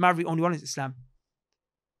justice, marry only one is Islam.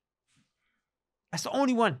 That's the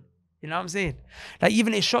only one. You know what I'm saying? Like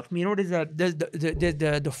even it shocked me. You know, there's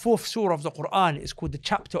the fourth surah of the Quran is called the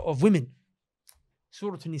chapter of women.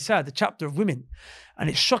 Surah An-Nisa, the chapter of women. And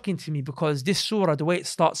it's shocking to me because this surah, the way it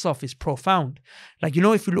starts off is profound. Like, you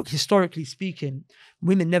know, if you look historically speaking,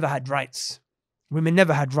 women never had rights. Women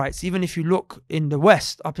never had rights. Even if you look in the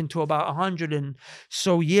West, up until about 100 and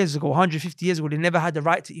so years ago, 150 years ago, they never had the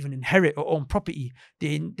right to even inherit or own property.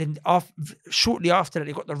 Shortly after that,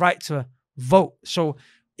 they got the right to vote. So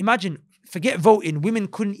imagine, forget voting, women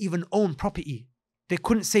couldn't even own property. They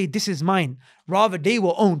couldn't say, this is mine. Rather, they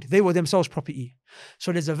were owned. They were themselves property.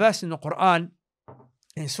 So there's a verse in the Quran,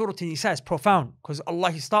 in Surah An-Nisa, it's profound, because Allah,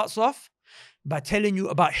 He starts off by telling you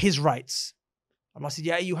about His rights. Allah said,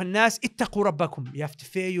 Ya ayyuhan nas, ittaqu rabbakum. You have to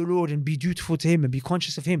fear your Lord and be dutiful to Him and be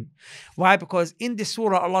conscious of Him. Why? Because in this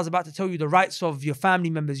surah, Allah is about to tell you the rights of your family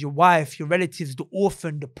members, your wife, your relatives, the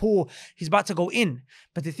orphan, the poor. He's about to go in.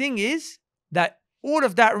 But the thing is that all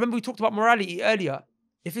of that, remember we talked about morality earlier.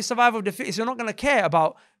 If it's survival of the fittest, you're not going to care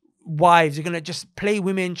about wives. You're going to just play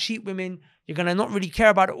women, cheat women. You're going to not really care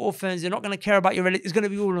about the orphans. You're not going to care about your relatives. It's going to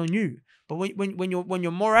be all on you. But when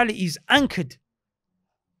your morality is anchored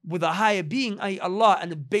with a higher being, i.e. Allah,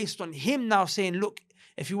 and based on Him now saying, look,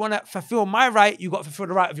 if you want to fulfill my right, you got to fulfill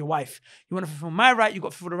the right of your wife. You want to fulfill my right, you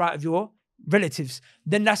got to fulfill the right of your relatives.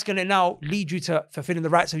 Then that's going to now lead you to fulfilling the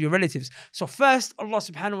rights of your relatives. So first, Allah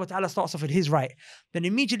subhanahu wa ta'ala starts off with His right. Then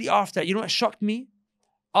immediately after, you know what shocked me?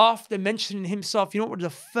 After mentioning Himself, you know what was the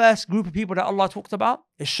first group of people that Allah talked about?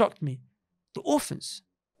 It shocked me. The orphans.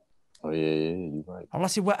 Oh yeah, you're right. Allah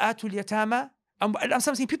said, وَآتُوا الْيَتَامَى. And I'm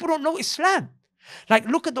saying people don't know Islam. Like,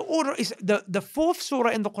 look at the order. Is the fourth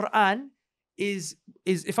surah in the Quran is,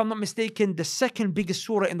 if I'm not mistaken, the second biggest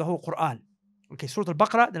surah in the whole Quran. Okay, Surah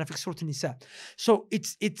Al-Baqarah, then I think Surah An-Nisa. So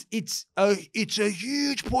it's a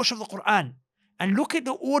huge portion of the Quran. And look at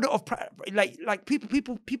the order of, like people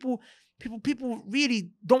really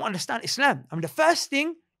don't understand Islam. I mean, the first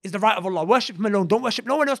thing is the right of Allah. Worship Him alone. Don't worship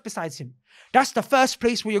no one else besides Him. That's the first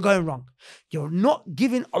place where you're going wrong. You're not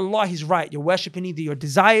giving Allah His right. You're worshiping either your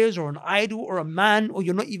desires or an idol or a man, or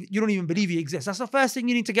you don't even believe He exists. That's the first thing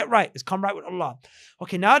you need to get right, is come right with Allah.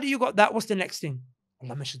 Okay, now that you got that, what's the next thing?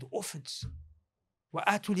 Allah mentions the orphans.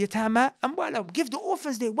 وَآتُوا الْيَتَامَى أَمْوَالَهُمْ. Give the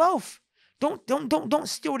orphans their wealth. Don't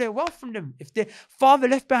steal their wealth from them. If their father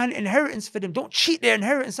left behind inheritance for them, don't cheat their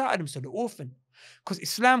inheritance out of them. So the orphan. Because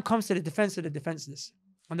Islam comes to the defense of the defenseless.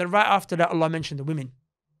 And then right after that, Allah mentioned the women.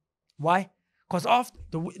 Why? Because after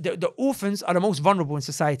the orphans are the most vulnerable in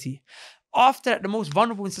society. After that, the most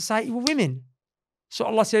vulnerable in society were women. So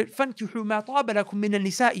Allah said, فَانْكِحُوا مَا طَابَ لَكُم مِّنَ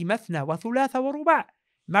النِّسَاءِ مَثْنَى وَثُلَاثَ وَرُبَاعَ.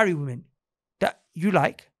 Marry women that you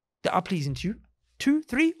like, that are pleasing to you, 2,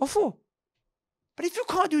 3, or 4. But if you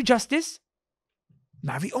can't do justice,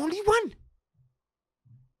 marry only one.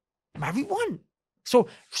 Marry one. So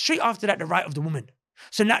straight after that, the right of the woman.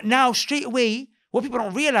 So now straight away, what people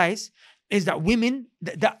don't realize is that women,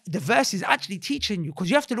 the verse is actually teaching you, because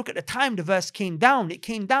you have to look at the time the verse came down. It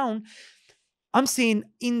came down, I'm saying,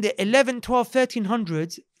 in the 11, 12,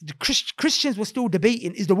 1300s, the Christians were still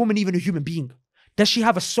debating, is the woman even a human being? Does she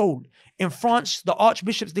have a soul? In France, the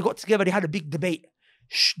archbishops, they got together, they had a big debate.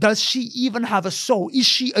 Does she even have a soul? Is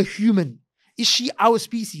she a human? Is she our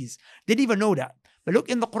species? They didn't even know that. But look,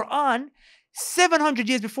 in the Quran, 700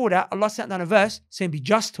 years before that, Allah sent down a verse saying, be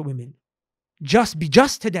just to women. Just be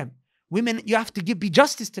just to them. Women, you have to be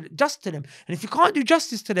just to them. And if you can't do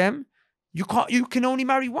justice to them, you can only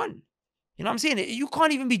marry one. You know what I'm saying? You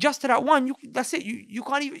can't even be just to that one. That's it. You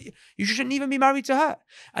can't even, you shouldn't even be married to her.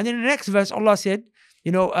 And then in the next verse, Allah said,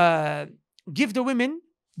 give the women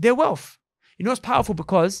their wealth. You know, it's powerful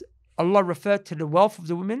because Allah referred to the wealth of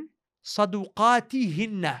the women,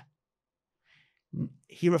 saduqatihinna.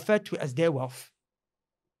 He referred to it as their wealth.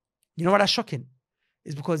 You know what that's shocking?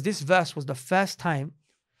 Is because this verse was the first time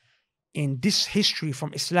in this history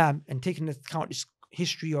from Islam, and taking into account this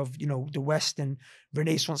history of, the West and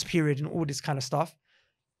Renaissance period and all this kind of stuff.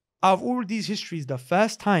 Out of all these histories, the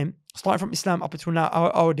first time, starting from Islam up until now,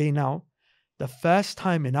 our day now, the first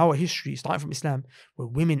time in our history, starting from Islam, where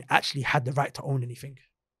women actually had the right to own anything.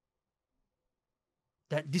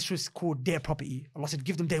 That this was called their property. Allah said,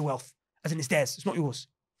 give them their wealth. As in, it's theirs. It's not yours.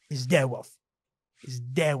 It's their wealth. It's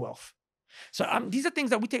their wealth. So these are things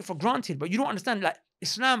that we take for granted, but you don't understand, like,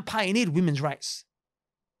 Islam pioneered women's rights.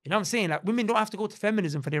 You know what I'm saying? Like, women don't have to go to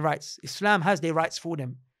feminism for their rights. Islam has their rights for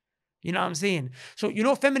them. You know what I'm saying? So,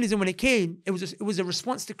 feminism, when it came, it was a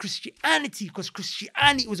response to Christianity, because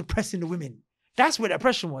Christianity was oppressing the women. That's where the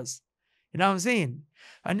oppression was. You know what I'm saying?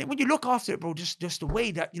 And then when you look after it, bro, just the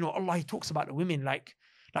way that, Allah, He talks about the women, like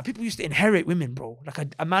people used to inherit women, bro.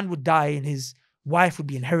 Like a man would die and his wife would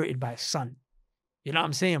be inherited by his son. You know what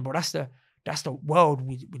I'm saying, bro? That's the world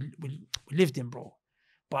we lived in, bro.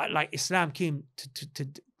 But like, Islam came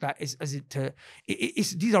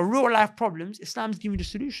these are real life problems. Islam's giving the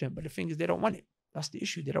solution, but the thing is, they don't want it. That's the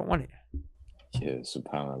issue. They don't want it. Yeah,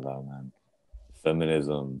 subhanAllah, man.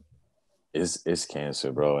 Feminism is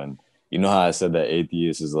cancer, bro. And you know how I said that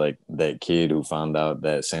atheist is like that kid who found out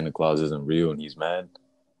that Santa Claus isn't real and he's mad?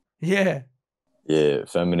 Yeah. Yeah,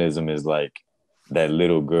 feminism is like that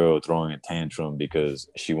little girl throwing a tantrum because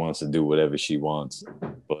she wants to do whatever she wants,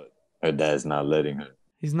 but Her dad's not letting her.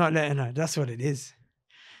 He's not letting her. That's what it is.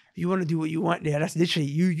 You want to do what you want there. That's literally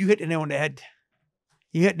you hit the nail on the head.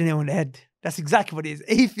 You hit the nail on the head. That's exactly what it is.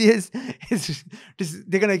 Atheists,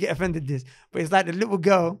 they're going to get offended this. But it's like the little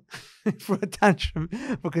girl for a tantrum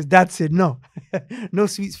because dad said no. No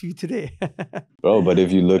sweets for you today. Bro, but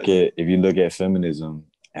if you look at feminism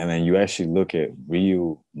and then you actually look at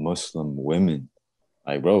real Muslim women,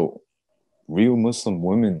 like bro, real Muslim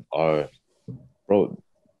women are, bro,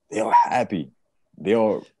 they are happy. They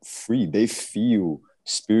are free. They feel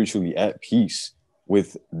spiritually at peace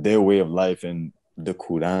with their way of life and the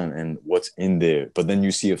Quran and what's in there. But then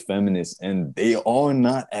you see a feminist and they are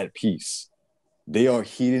not at peace. They are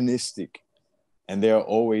hedonistic and they are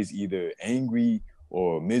always either angry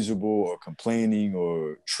or miserable or complaining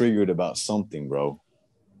or triggered about something, bro.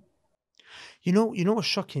 You know what's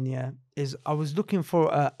shocking, yeah, is I was looking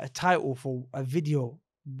for a title for a video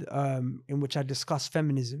in which I discussed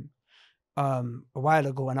feminism a while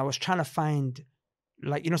ago, and I was trying to find,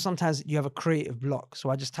 like, sometimes you have a creative block.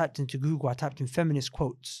 So I just typed into Google, I typed in feminist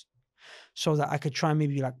quotes so that I could try and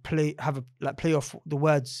maybe play off the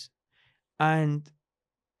words. And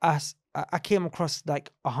I came across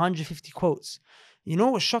like 150 quotes. You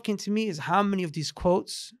know what's shocking to me is how many of these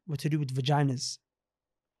quotes were to do with vaginas.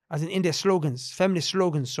 As in their slogans, feminist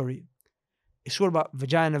slogans, sorry. It's all about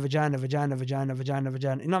vagina, vagina, vagina, vagina, vagina,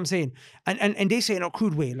 vagina. You know what I'm saying? And they say it in a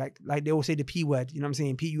crude way, like they all say the P word, you know what I'm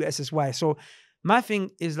saying? P-U-S-S-Y. So my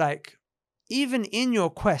thing is like, even in your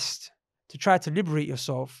quest to try to liberate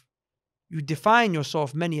yourself, you define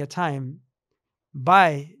yourself many a time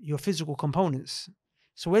by your physical components.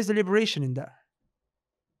 So where's the liberation in that?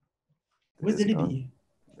 Where's the liberty?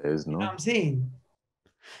 There's You know what none. I'm saying?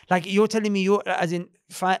 Like you're telling me as in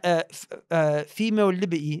female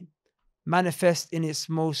liberty manifests in its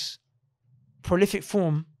most prolific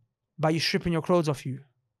form by you stripping your clothes off you.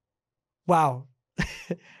 Wow.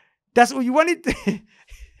 That's what you wanted?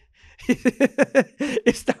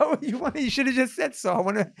 Is that what you wanted? You should have just said so. I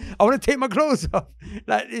want to take my clothes off.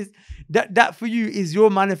 Like that for you is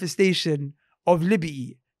your manifestation of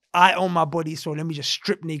liberty. I own my body, so let me just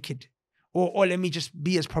strip naked. Or let me just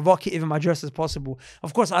be as provocative in my dress as possible.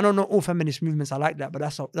 Of course, I don't know all feminist movements are like that, but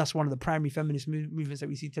that's one of the primary feminist movements that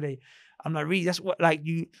we see today. I'm not really. That's what, like,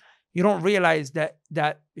 you don't realize that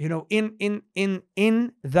in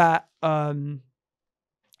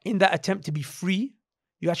that attempt to be free,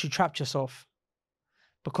 you actually trapped yourself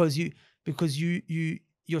because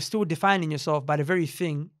you're still defining yourself by the very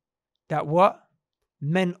thing that what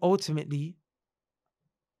men ultimately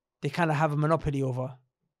they kind of have a monopoly over.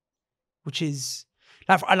 Which is,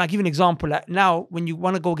 like, and I'll give you an example. Like now, when you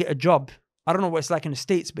want to go get a job, I don't know what it's like in the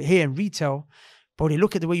States, but here in retail, bro, they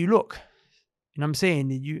look at the way you look. You know what I'm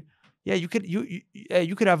saying? You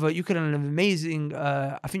could have an amazing.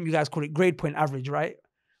 I think you guys call it grade point average, right?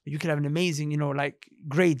 You could have an amazing, like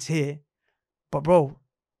grades here, but bro,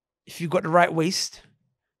 if you got the right waist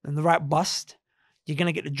and the right bust, you're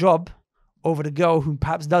gonna get the job over the girl who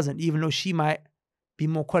perhaps doesn't, even though she might be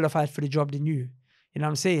more qualified for the job than you. You know what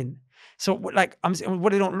I'm saying? So, like, I'm saying,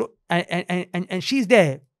 what they don't look, and she's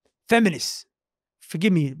there, feminist.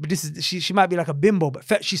 Forgive me, but she might be like a bimbo,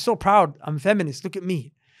 but she's so proud. I'm feminist. Look at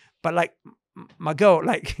me. But like, my girl,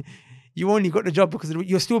 like, you only got the job because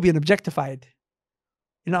you're still being objectified.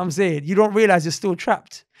 You know what I'm saying? You don't realize you're still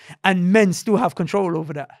trapped, and men still have control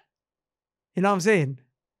over that. You know what I'm saying?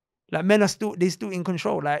 Like, men are still in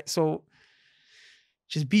control. Like, so,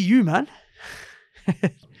 just be you, man.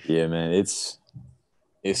 Yeah, man, it's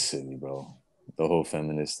silly, bro. The whole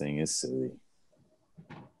feminist thing is silly.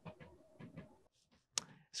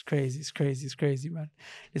 It's crazy, man.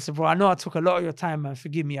 Listen, bro, I know I took a lot of your time, man.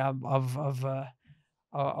 Forgive me. I went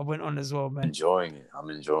on as well, man. I'm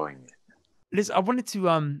enjoying it. Listen, I wanted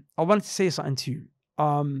to say something to you.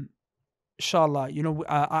 Inshallah, I got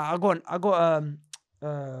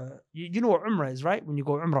you know what UMRAH is, right? When you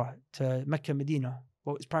go UMRAH to Mecca, Medina,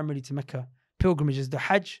 well, it's primarily to Mecca. Pilgrimage is the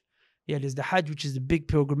Hajj. Yeah, there's the Hajj, which is the big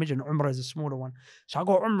pilgrimage, and UMRAH is a smaller one. So I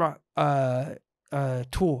got UMRAH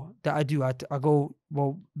tour that I do. I go,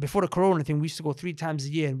 well, before the Corona thing, we used to go 3 times a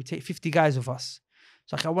year, and we take 50 guys with us.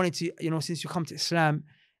 So like, I wanted to, since you come to Islam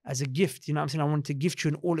as a gift, you know what I'm saying? I wanted to gift you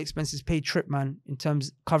an all expenses paid trip, man, in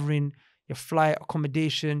terms covering your flight,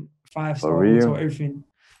 accommodation, 5-star hotel, everything.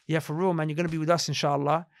 Yeah, for real, man. You're going to be with us,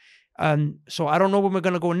 inshallah. So I don't know when we're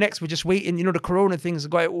going to go next. We're just waiting. The Corona things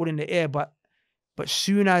got it all in the air, but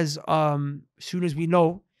soon as we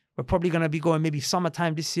know, we're probably going to be going maybe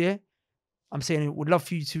summertime this year. I'm saying we'd love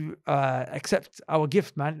for you to accept our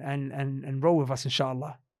gift, man, and roll with us,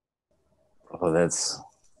 inshallah. Oh, that's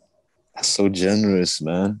so generous,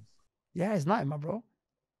 man. Yeah, it's nice, my bro.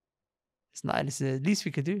 It's not. It's the least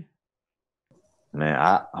we could do. Man,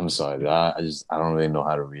 I'm sorry. I don't really know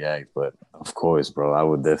how to react, but of course, bro, I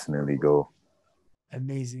would definitely go.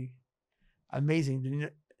 Amazing.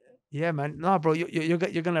 Yeah, man. No, bro,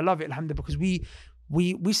 you're gonna love it, alhamdulillah, because we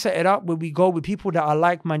set it up where we go with people that are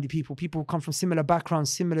like-minded people who come from similar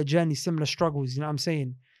backgrounds, similar journeys, similar struggles. You know what I'm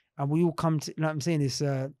saying? And we all come to. You know what I'm saying? It's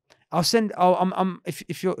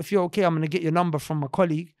if you're okay, I'm gonna get your number from my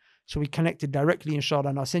colleague, so we connected directly, inshallah,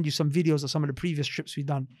 and I'll send you some videos of some of the previous trips we've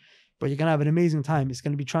done. But you're gonna have an amazing time. It's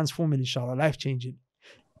gonna be transforming, inshallah, life-changing.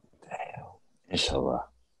 Damn, inshallah.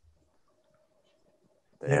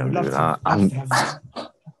 Yeah, Damn, we'd love dude,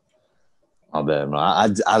 to. My bad, man.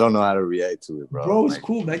 I don't know how to react to it, bro. Bro, it's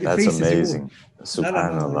cool, man. Your That's face is amazing. No.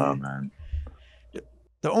 Subhanallah, man.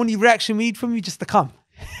 The only reaction we need from you just to come.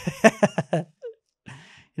 You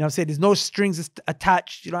know what I'm saying? There's no strings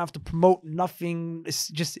attached. You don't have to promote nothing. It's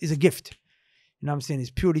a gift. You know what I'm saying? It's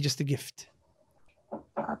purely just a gift.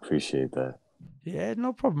 I appreciate that. Yeah,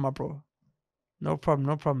 no problem, my bro. No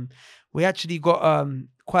problem. We actually got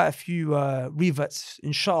quite a few reverts,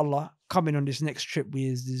 inshallah, coming on this next trip.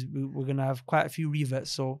 We're gonna have quite a few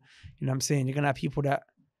reverts. So, you know what I'm saying? You're gonna have people that are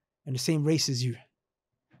in the same race as you. You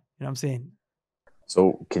know what I'm saying?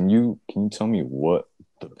 So can you tell me what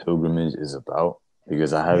the pilgrimage is about?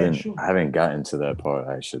 Because I haven't gotten to that part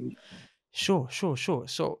actually. Sure.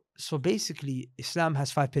 So basically, Islam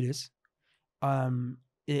has 5 pillars.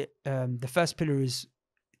 The first pillar is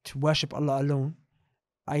to worship Allah alone,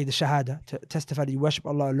 i.e. the Shahada, to testify that you worship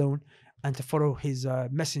Allah alone and to follow His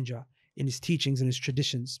messenger in his teachings and his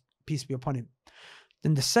traditions, peace be upon him.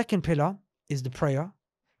 Then the second pillar is the prayer.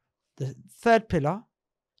 The third pillar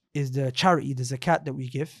is the charity, the zakat that we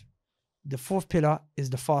give. The fourth pillar is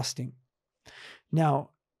the fasting. Now,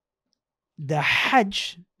 the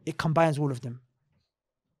Hajj, it combines all of them.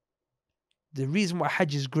 The reason why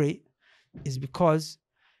Hajj is great is because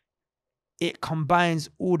it combines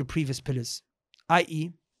all the previous pillars,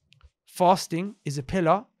 i.e. fasting is a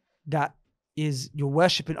pillar that is you're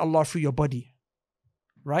worshipping Allah through your body,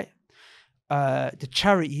 right? The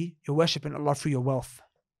charity, you're worshipping Allah through your wealth.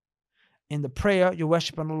 In the prayer, you're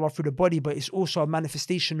worshipping Allah through the body, but it's also a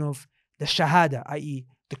manifestation of the shahada, i.e.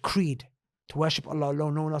 the creed, to worship Allah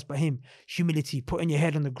alone, no one else but Him. Humility, putting your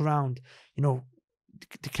head on the ground,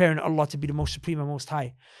 declaring Allah to be the most supreme and most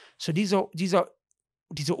high. So these are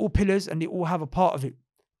all pillars and they all have a part of it.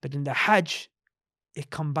 But in the Hajj, it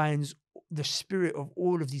combines the spirit of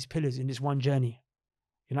all of these pillars in this one journey.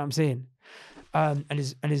 You know what I'm saying? And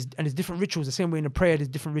there's different rituals. The same way in the prayer, there's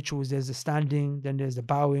different rituals. There's the standing, then there's the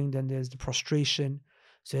bowing, then there's the prostration.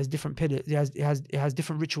 So there's different pillars. It has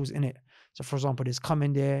different rituals in it. So for example, there's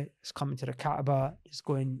coming there, it's coming to the Kaaba, it's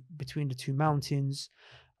going between the 2 mountains.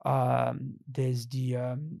 There's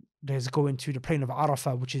going to the plain of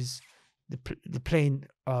Arafah, which is the plain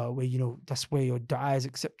where that's where your dua is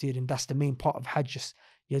accepted, and that's the main part of Hajj.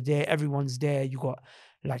 You're there, everyone's there. You got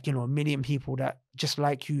a million people that just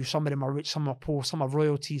like you. Some of them are rich, some are poor, some are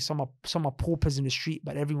royalty, some are paupers in the street,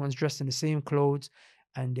 but everyone's dressed in the same clothes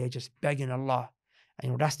and they're just begging Allah.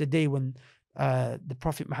 And that's the day when the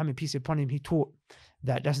Prophet Muhammad, peace be upon him, he taught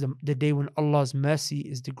that that's the day when Allah's mercy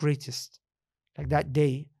is the greatest. Like that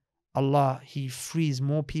day, Allah, He frees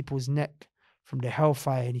more people's neck from the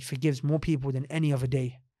hellfire and He forgives more people than any other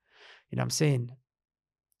day. You know what I'm saying?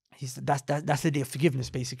 That's the day of forgiveness,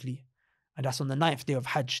 basically. And that's on the 9th day of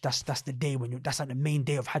Hajj. That's the day when that's like the main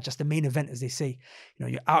day of Hajj. That's the main event, as they say.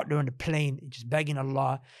 You're out there on the plain, just begging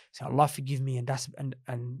Allah, saying, Allah forgive me, and that's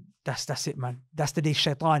it, man. That's the day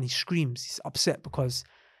Shaitan, he screams, he's upset because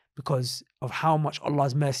of how much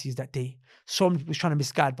Allah's mercy is that day. So many people trying to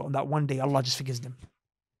misguide, but on that one day, Allah just forgives them.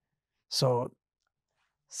 So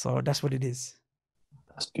that's what it is.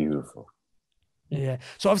 That's beautiful. Yeah.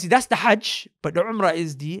 So obviously that's the Hajj, but the Umrah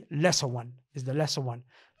is the lesser one.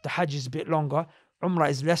 The Hajj is a bit longer. Umrah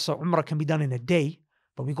is lesser. Umrah can be done in a day,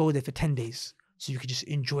 but we go there for 10 days. So you can just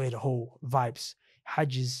enjoy the whole vibes.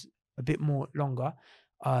 Hajj is a bit more longer.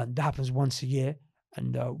 That happens once a year.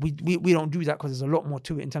 And we don't do that because there's a lot more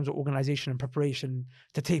to it in terms of organization and preparation.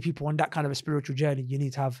 To take people on that kind of a spiritual journey, you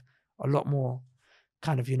need to have a lot more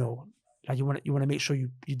kind of, like you want to make sure you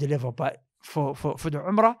deliver. But for the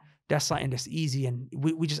Umrah, that's something that's easy. And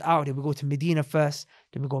we just out there. We go to Medina first,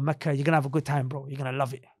 then we go Mecca. You're going to have a good time, bro. You're going to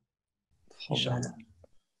love it. Inshallah.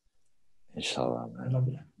 Inshallah, man. I love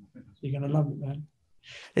it. You're going to love it, man.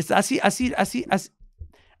 I see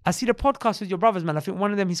the podcast with your brothers, man. I think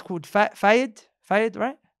one of them is called Fayed,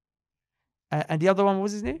 right? And the other one, what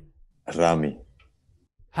was his name? Rami.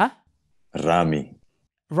 Huh?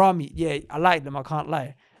 Rami. Yeah, I like them. I can't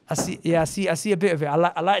lie. I see a bit of it. I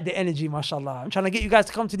like the energy, mashallah. I'm trying to get you guys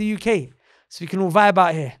to come to the UK. so we can all vibe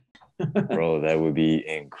out here. Bro, that would be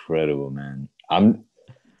incredible, man. I'm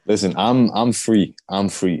free. I'm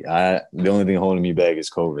free. The only thing holding me back is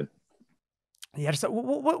COVID. Yeah. So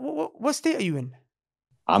what state are you in?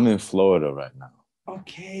 I'm in Florida right now.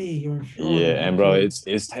 Okay, you're in Florida. Yeah, and bro,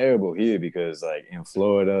 it's terrible here because like in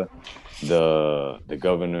Florida, the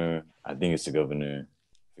governor, I think it's the governor,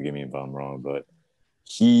 forgive me if I'm wrong, but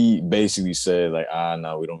he basically said like,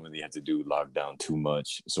 no, we don't really have to do lockdown too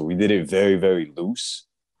much. So we did it very, very loose.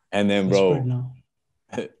 And then bro,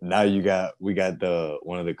 now we got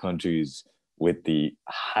one of the countries with the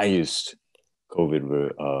highest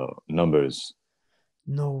COVID numbers.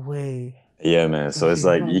 No way. Yeah, man. So it's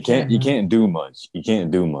like you can't do much. You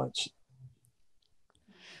can't do much.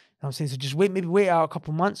 You know what I'm saying? So just wait out a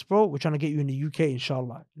couple months, bro. We're trying to get you in the UK,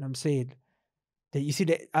 inshallah. You know what I'm saying? That you see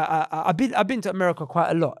that I've been to America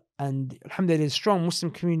quite a lot, and alhamdulillah, there's a strong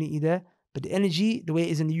Muslim community there. But the energy, the way it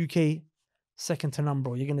is in the UK, second to none,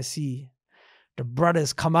 bro. You're gonna see the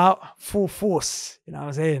brothers come out full force. You know what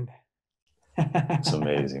I'm saying? That's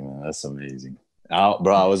amazing, man. That's amazing.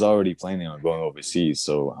 Bro, I was already planning on going overseas,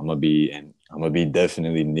 so I'm gonna be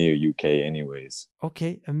definitely near UK anyways.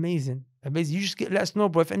 Okay, amazing. You just let us know,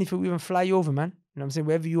 bro. If anything, we even fly you over, man. You know what I'm saying?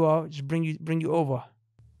 Wherever you are, just bring you over.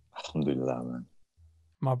 Alhamdulillah, man.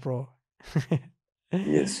 My bro.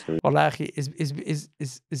 Yes. Wallahi,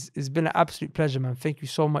 it's been an absolute pleasure, man. Thank you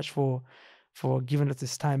so much for giving us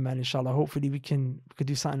this time, man. Inshallah, hopefully we could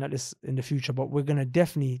do something like this in the future. But we're gonna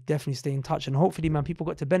definitely stay in touch, and hopefully, man, people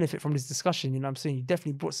got to benefit from this discussion. You know what I'm saying? You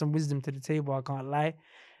definitely brought some wisdom to the table. I can't lie,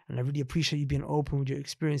 and I really appreciate you being open with your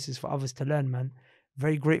experiences for others to learn, man.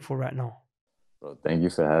 Very grateful right now. Bro, thank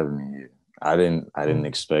you for having me here. I didn't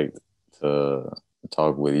expect to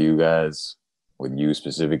talk with you guys, with you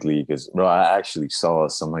specifically, because bro, I actually saw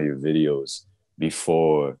some of your videos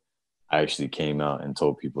before I actually came out and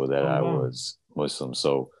told people that I was Muslim.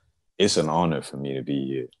 So it's an honor for me to be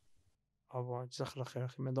here. Oh,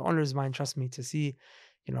 the honor is mine, trust me, to see,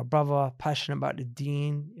 brother passionate about the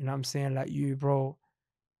deen, you know what I'm saying, like you, bro.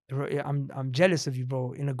 I'm jealous of you,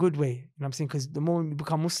 bro, in a good way. You know what I'm saying? Because the moment you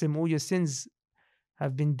become Muslim, all your sins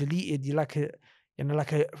have been deleted. You're like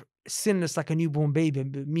a sinless, like a newborn baby.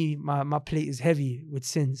 But me, my plate is heavy with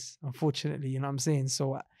sins, unfortunately. You know what I'm saying?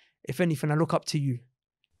 So if anything, I look up to you.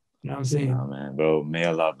 You know what I'm saying? Nah, man, bro. May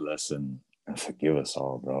Allah bless and forgive us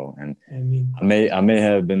all, bro. And I may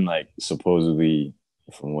have been like supposedly,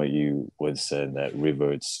 from what you would said, that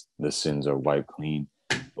reverts the sins are wiped clean.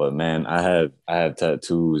 But man, I have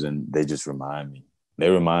tattoos, and they just remind me. They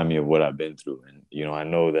remind me of what I've been through, and I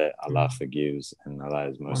know that Allah forgives and Allah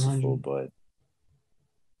is merciful, 100. But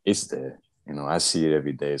it's there. I see it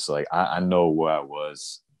every day. So like I know where I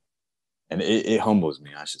was, and it humbles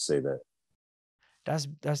me. I should say that.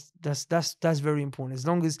 That's very important. As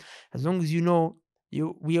long as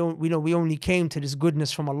we only came to this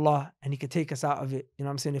goodness from Allah, and He could take us out of it. You know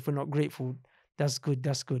what I'm saying? If we're not grateful, that's good.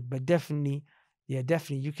 But definitely. Yeah,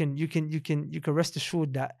 definitely. You can rest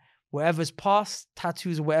assured that whatever's past,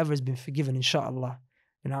 tattoos or whatever has been forgiven, inshallah.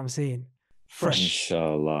 You know what I'm saying? Fresh.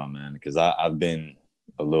 Inshallah, man. Because I've been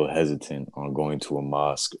a little hesitant on going to a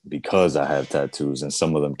mosque because I have tattoos and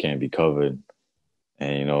some of them can't be covered.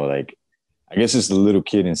 And like I guess it's the little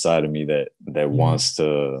kid inside of me that wants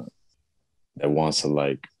to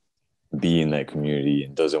like be in that community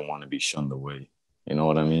and doesn't want to be shunned away. You know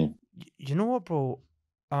what I mean? You know what, bro?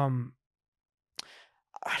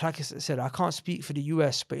 Like I said, I can't speak for the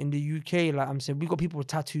US, but in the UK, like I'm saying, we got people with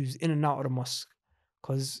tattoos in and out of the mosque,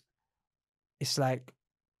 because it's like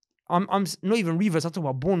I'm not even reverts. I'm talking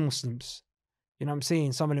about born Muslims. You know what I'm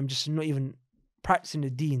saying? Some of them just not even practicing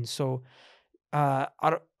the deen. So I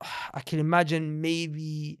can imagine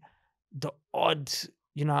maybe the odd,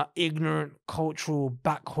 ignorant cultural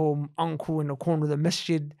back home uncle in the corner of the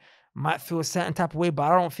masjid might feel a certain type of way, but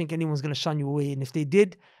I don't think anyone's gonna shun you away. And if they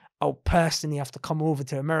did, I'll personally have to come over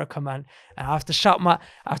to America, man. And I have to shout my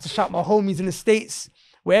homies in the States,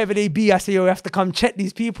 wherever they be. I say, yo, you have to come check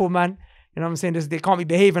these people, man. You know what I'm saying? They can't be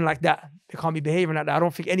behaving like that. I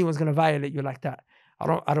don't think anyone's gonna violate you like that.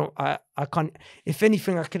 I can't. If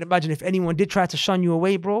anything, I can imagine if anyone did try to shun you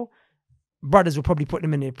away, bro, brothers will probably put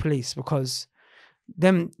them in their place, because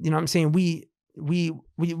them, you know what I'm saying? We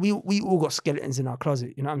all got skeletons in our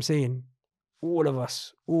closet. You know what I'm saying? All of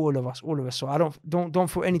us. So I don't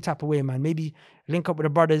feel any type of way, man. Maybe link up with the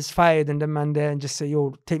brothers, fired and them man there, and just say,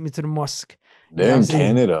 yo, take me to the mosque. They're in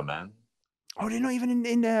Canada, man. Oh, they're not even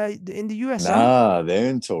in the US. Nah, they're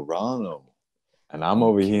in Toronto, and I'm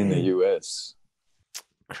over here in the US.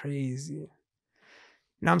 Crazy. You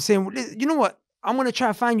know what I'm saying? You know what? I'm gonna try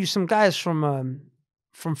to find you some guys from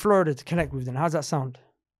Florida to connect with them. How's that sound?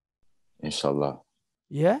 Inshallah.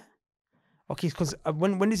 Yeah? Okay, because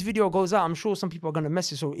when this video goes out, I'm sure some people are going to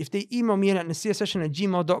message. So if they email me in at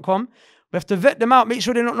nasirasession@gmail.com, we have to vet them out, make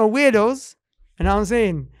sure they're not no weirdos. You know what I'm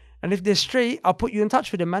saying? And if they're straight, I'll put you in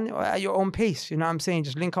touch with them, man, at your own pace. You know what I'm saying?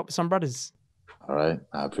 Just link up with some brothers. All right.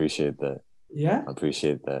 I appreciate that. Yeah? I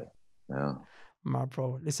appreciate that. Yeah. My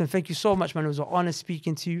bro. Listen, thank you so much, man. It was an honor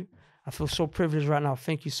speaking to you. I feel so privileged right now.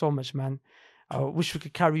 Thank you so much, man. I wish we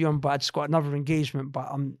could carry on, but I just got another engagement.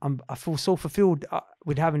 But I feel so fulfilled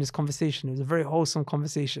with having this conversation. It was a very wholesome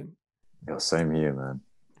conversation. Yo, same here,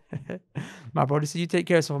 man. My brother, so you take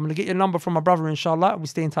care of yourself. I'm gonna get your number from my brother, inshallah. We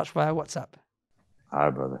stay in touch via WhatsApp. All right,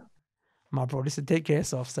 brother. My bro, listen, take care of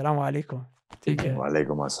yourself. Assalamu alaikum. Take care. Wa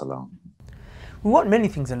alaikum assalam. We want many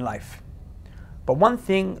things in life, but one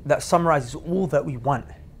thing that summarizes all that we want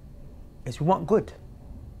is we want good.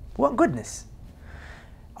 We want goodness.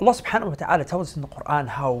 Allah subhanahu wa ta'ala tells us in the Quran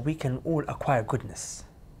how we can all acquire goodness.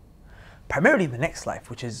 Primarily in the next life,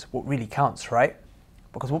 which is what really counts, right?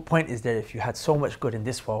 Because what point is there if you had so much good in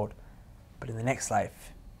this world, but in the next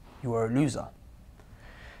life, you are a loser?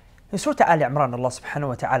 In Surah Al Imran, Allah subhanahu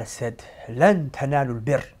wa ta'ala said, لَن تَنَالُوا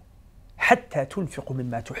الْبِرَّ حَتَّى تُنْفِقُوا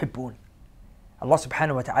مِمَّا تُحِبُّونَ. Allah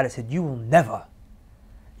subhanahu wa ta'ala said, you will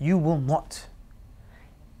not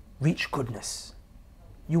reach goodness.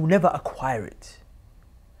 You will never acquire it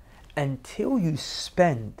until you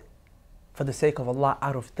spend for the sake of Allah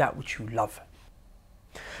out of that which you love.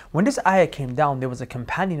 When this ayah came down, there was a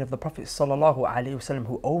companion of the Prophet sallallahu alaihi wasallam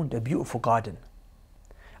who owned a beautiful garden,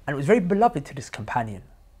 and it was very beloved to this companion.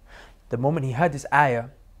 The moment he heard this ayah,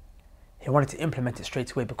 he wanted to implement it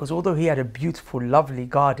straight away, because although he had a beautiful, lovely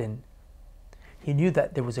garden, he knew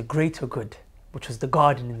that there was a greater good, which was the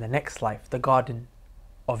garden in the next life, the garden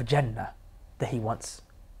of Jannah that he wants.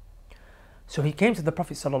 So he came to the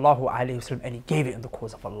Prophet sallallahu alaihi wasallam and he gave it in the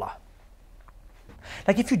cause of Allah.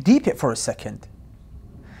 Like, if you deep it for a second,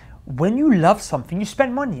 when you love something, you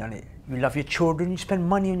spend money on it. You love your children, you spend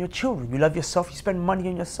money on your children. You love yourself, you spend money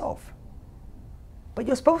on yourself. But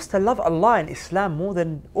you're supposed to love Allah and Islam more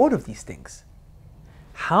than all of these things.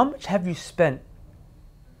 How much have you spent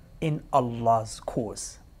in Allah's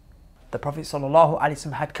cause? The Prophet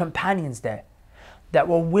ﷺ had companions there that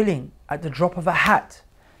were willing at the drop of a hat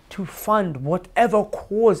to fund whatever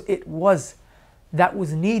cause it was that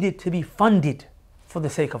was needed to be funded for the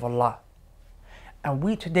sake of Allah. And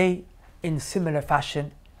we today, in similar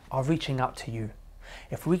fashion, are reaching out to you.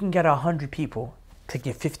 If we can get 100 people to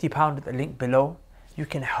give £50 at the link below, you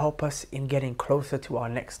can help us in getting closer to our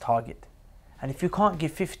next target. And if you can't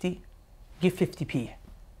give 50, give 50p.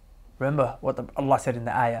 Remember what Allah said in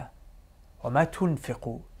the ayah, وَمَا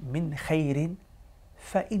تُنْفِقُوا مِنْ خَيْرٍ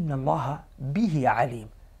فَإِنَّ اللَّهَ بِهِ عَلِيمٌ.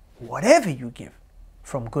 Whatever you give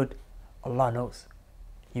from good, Allah knows.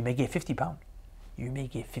 You may give £50, you may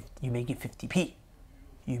give 50p,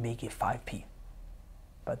 you may give 5p.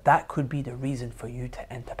 But that could be the reason for you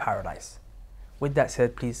to enter paradise. With that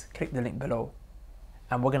said, please click the link below,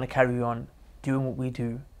 and we're going to carry on doing what we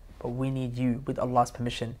do, but we need you, with Allah's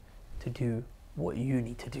permission, to do what you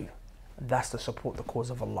need to do. That's to support the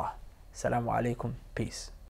cause of Allah. Assalamu alaikum. Peace.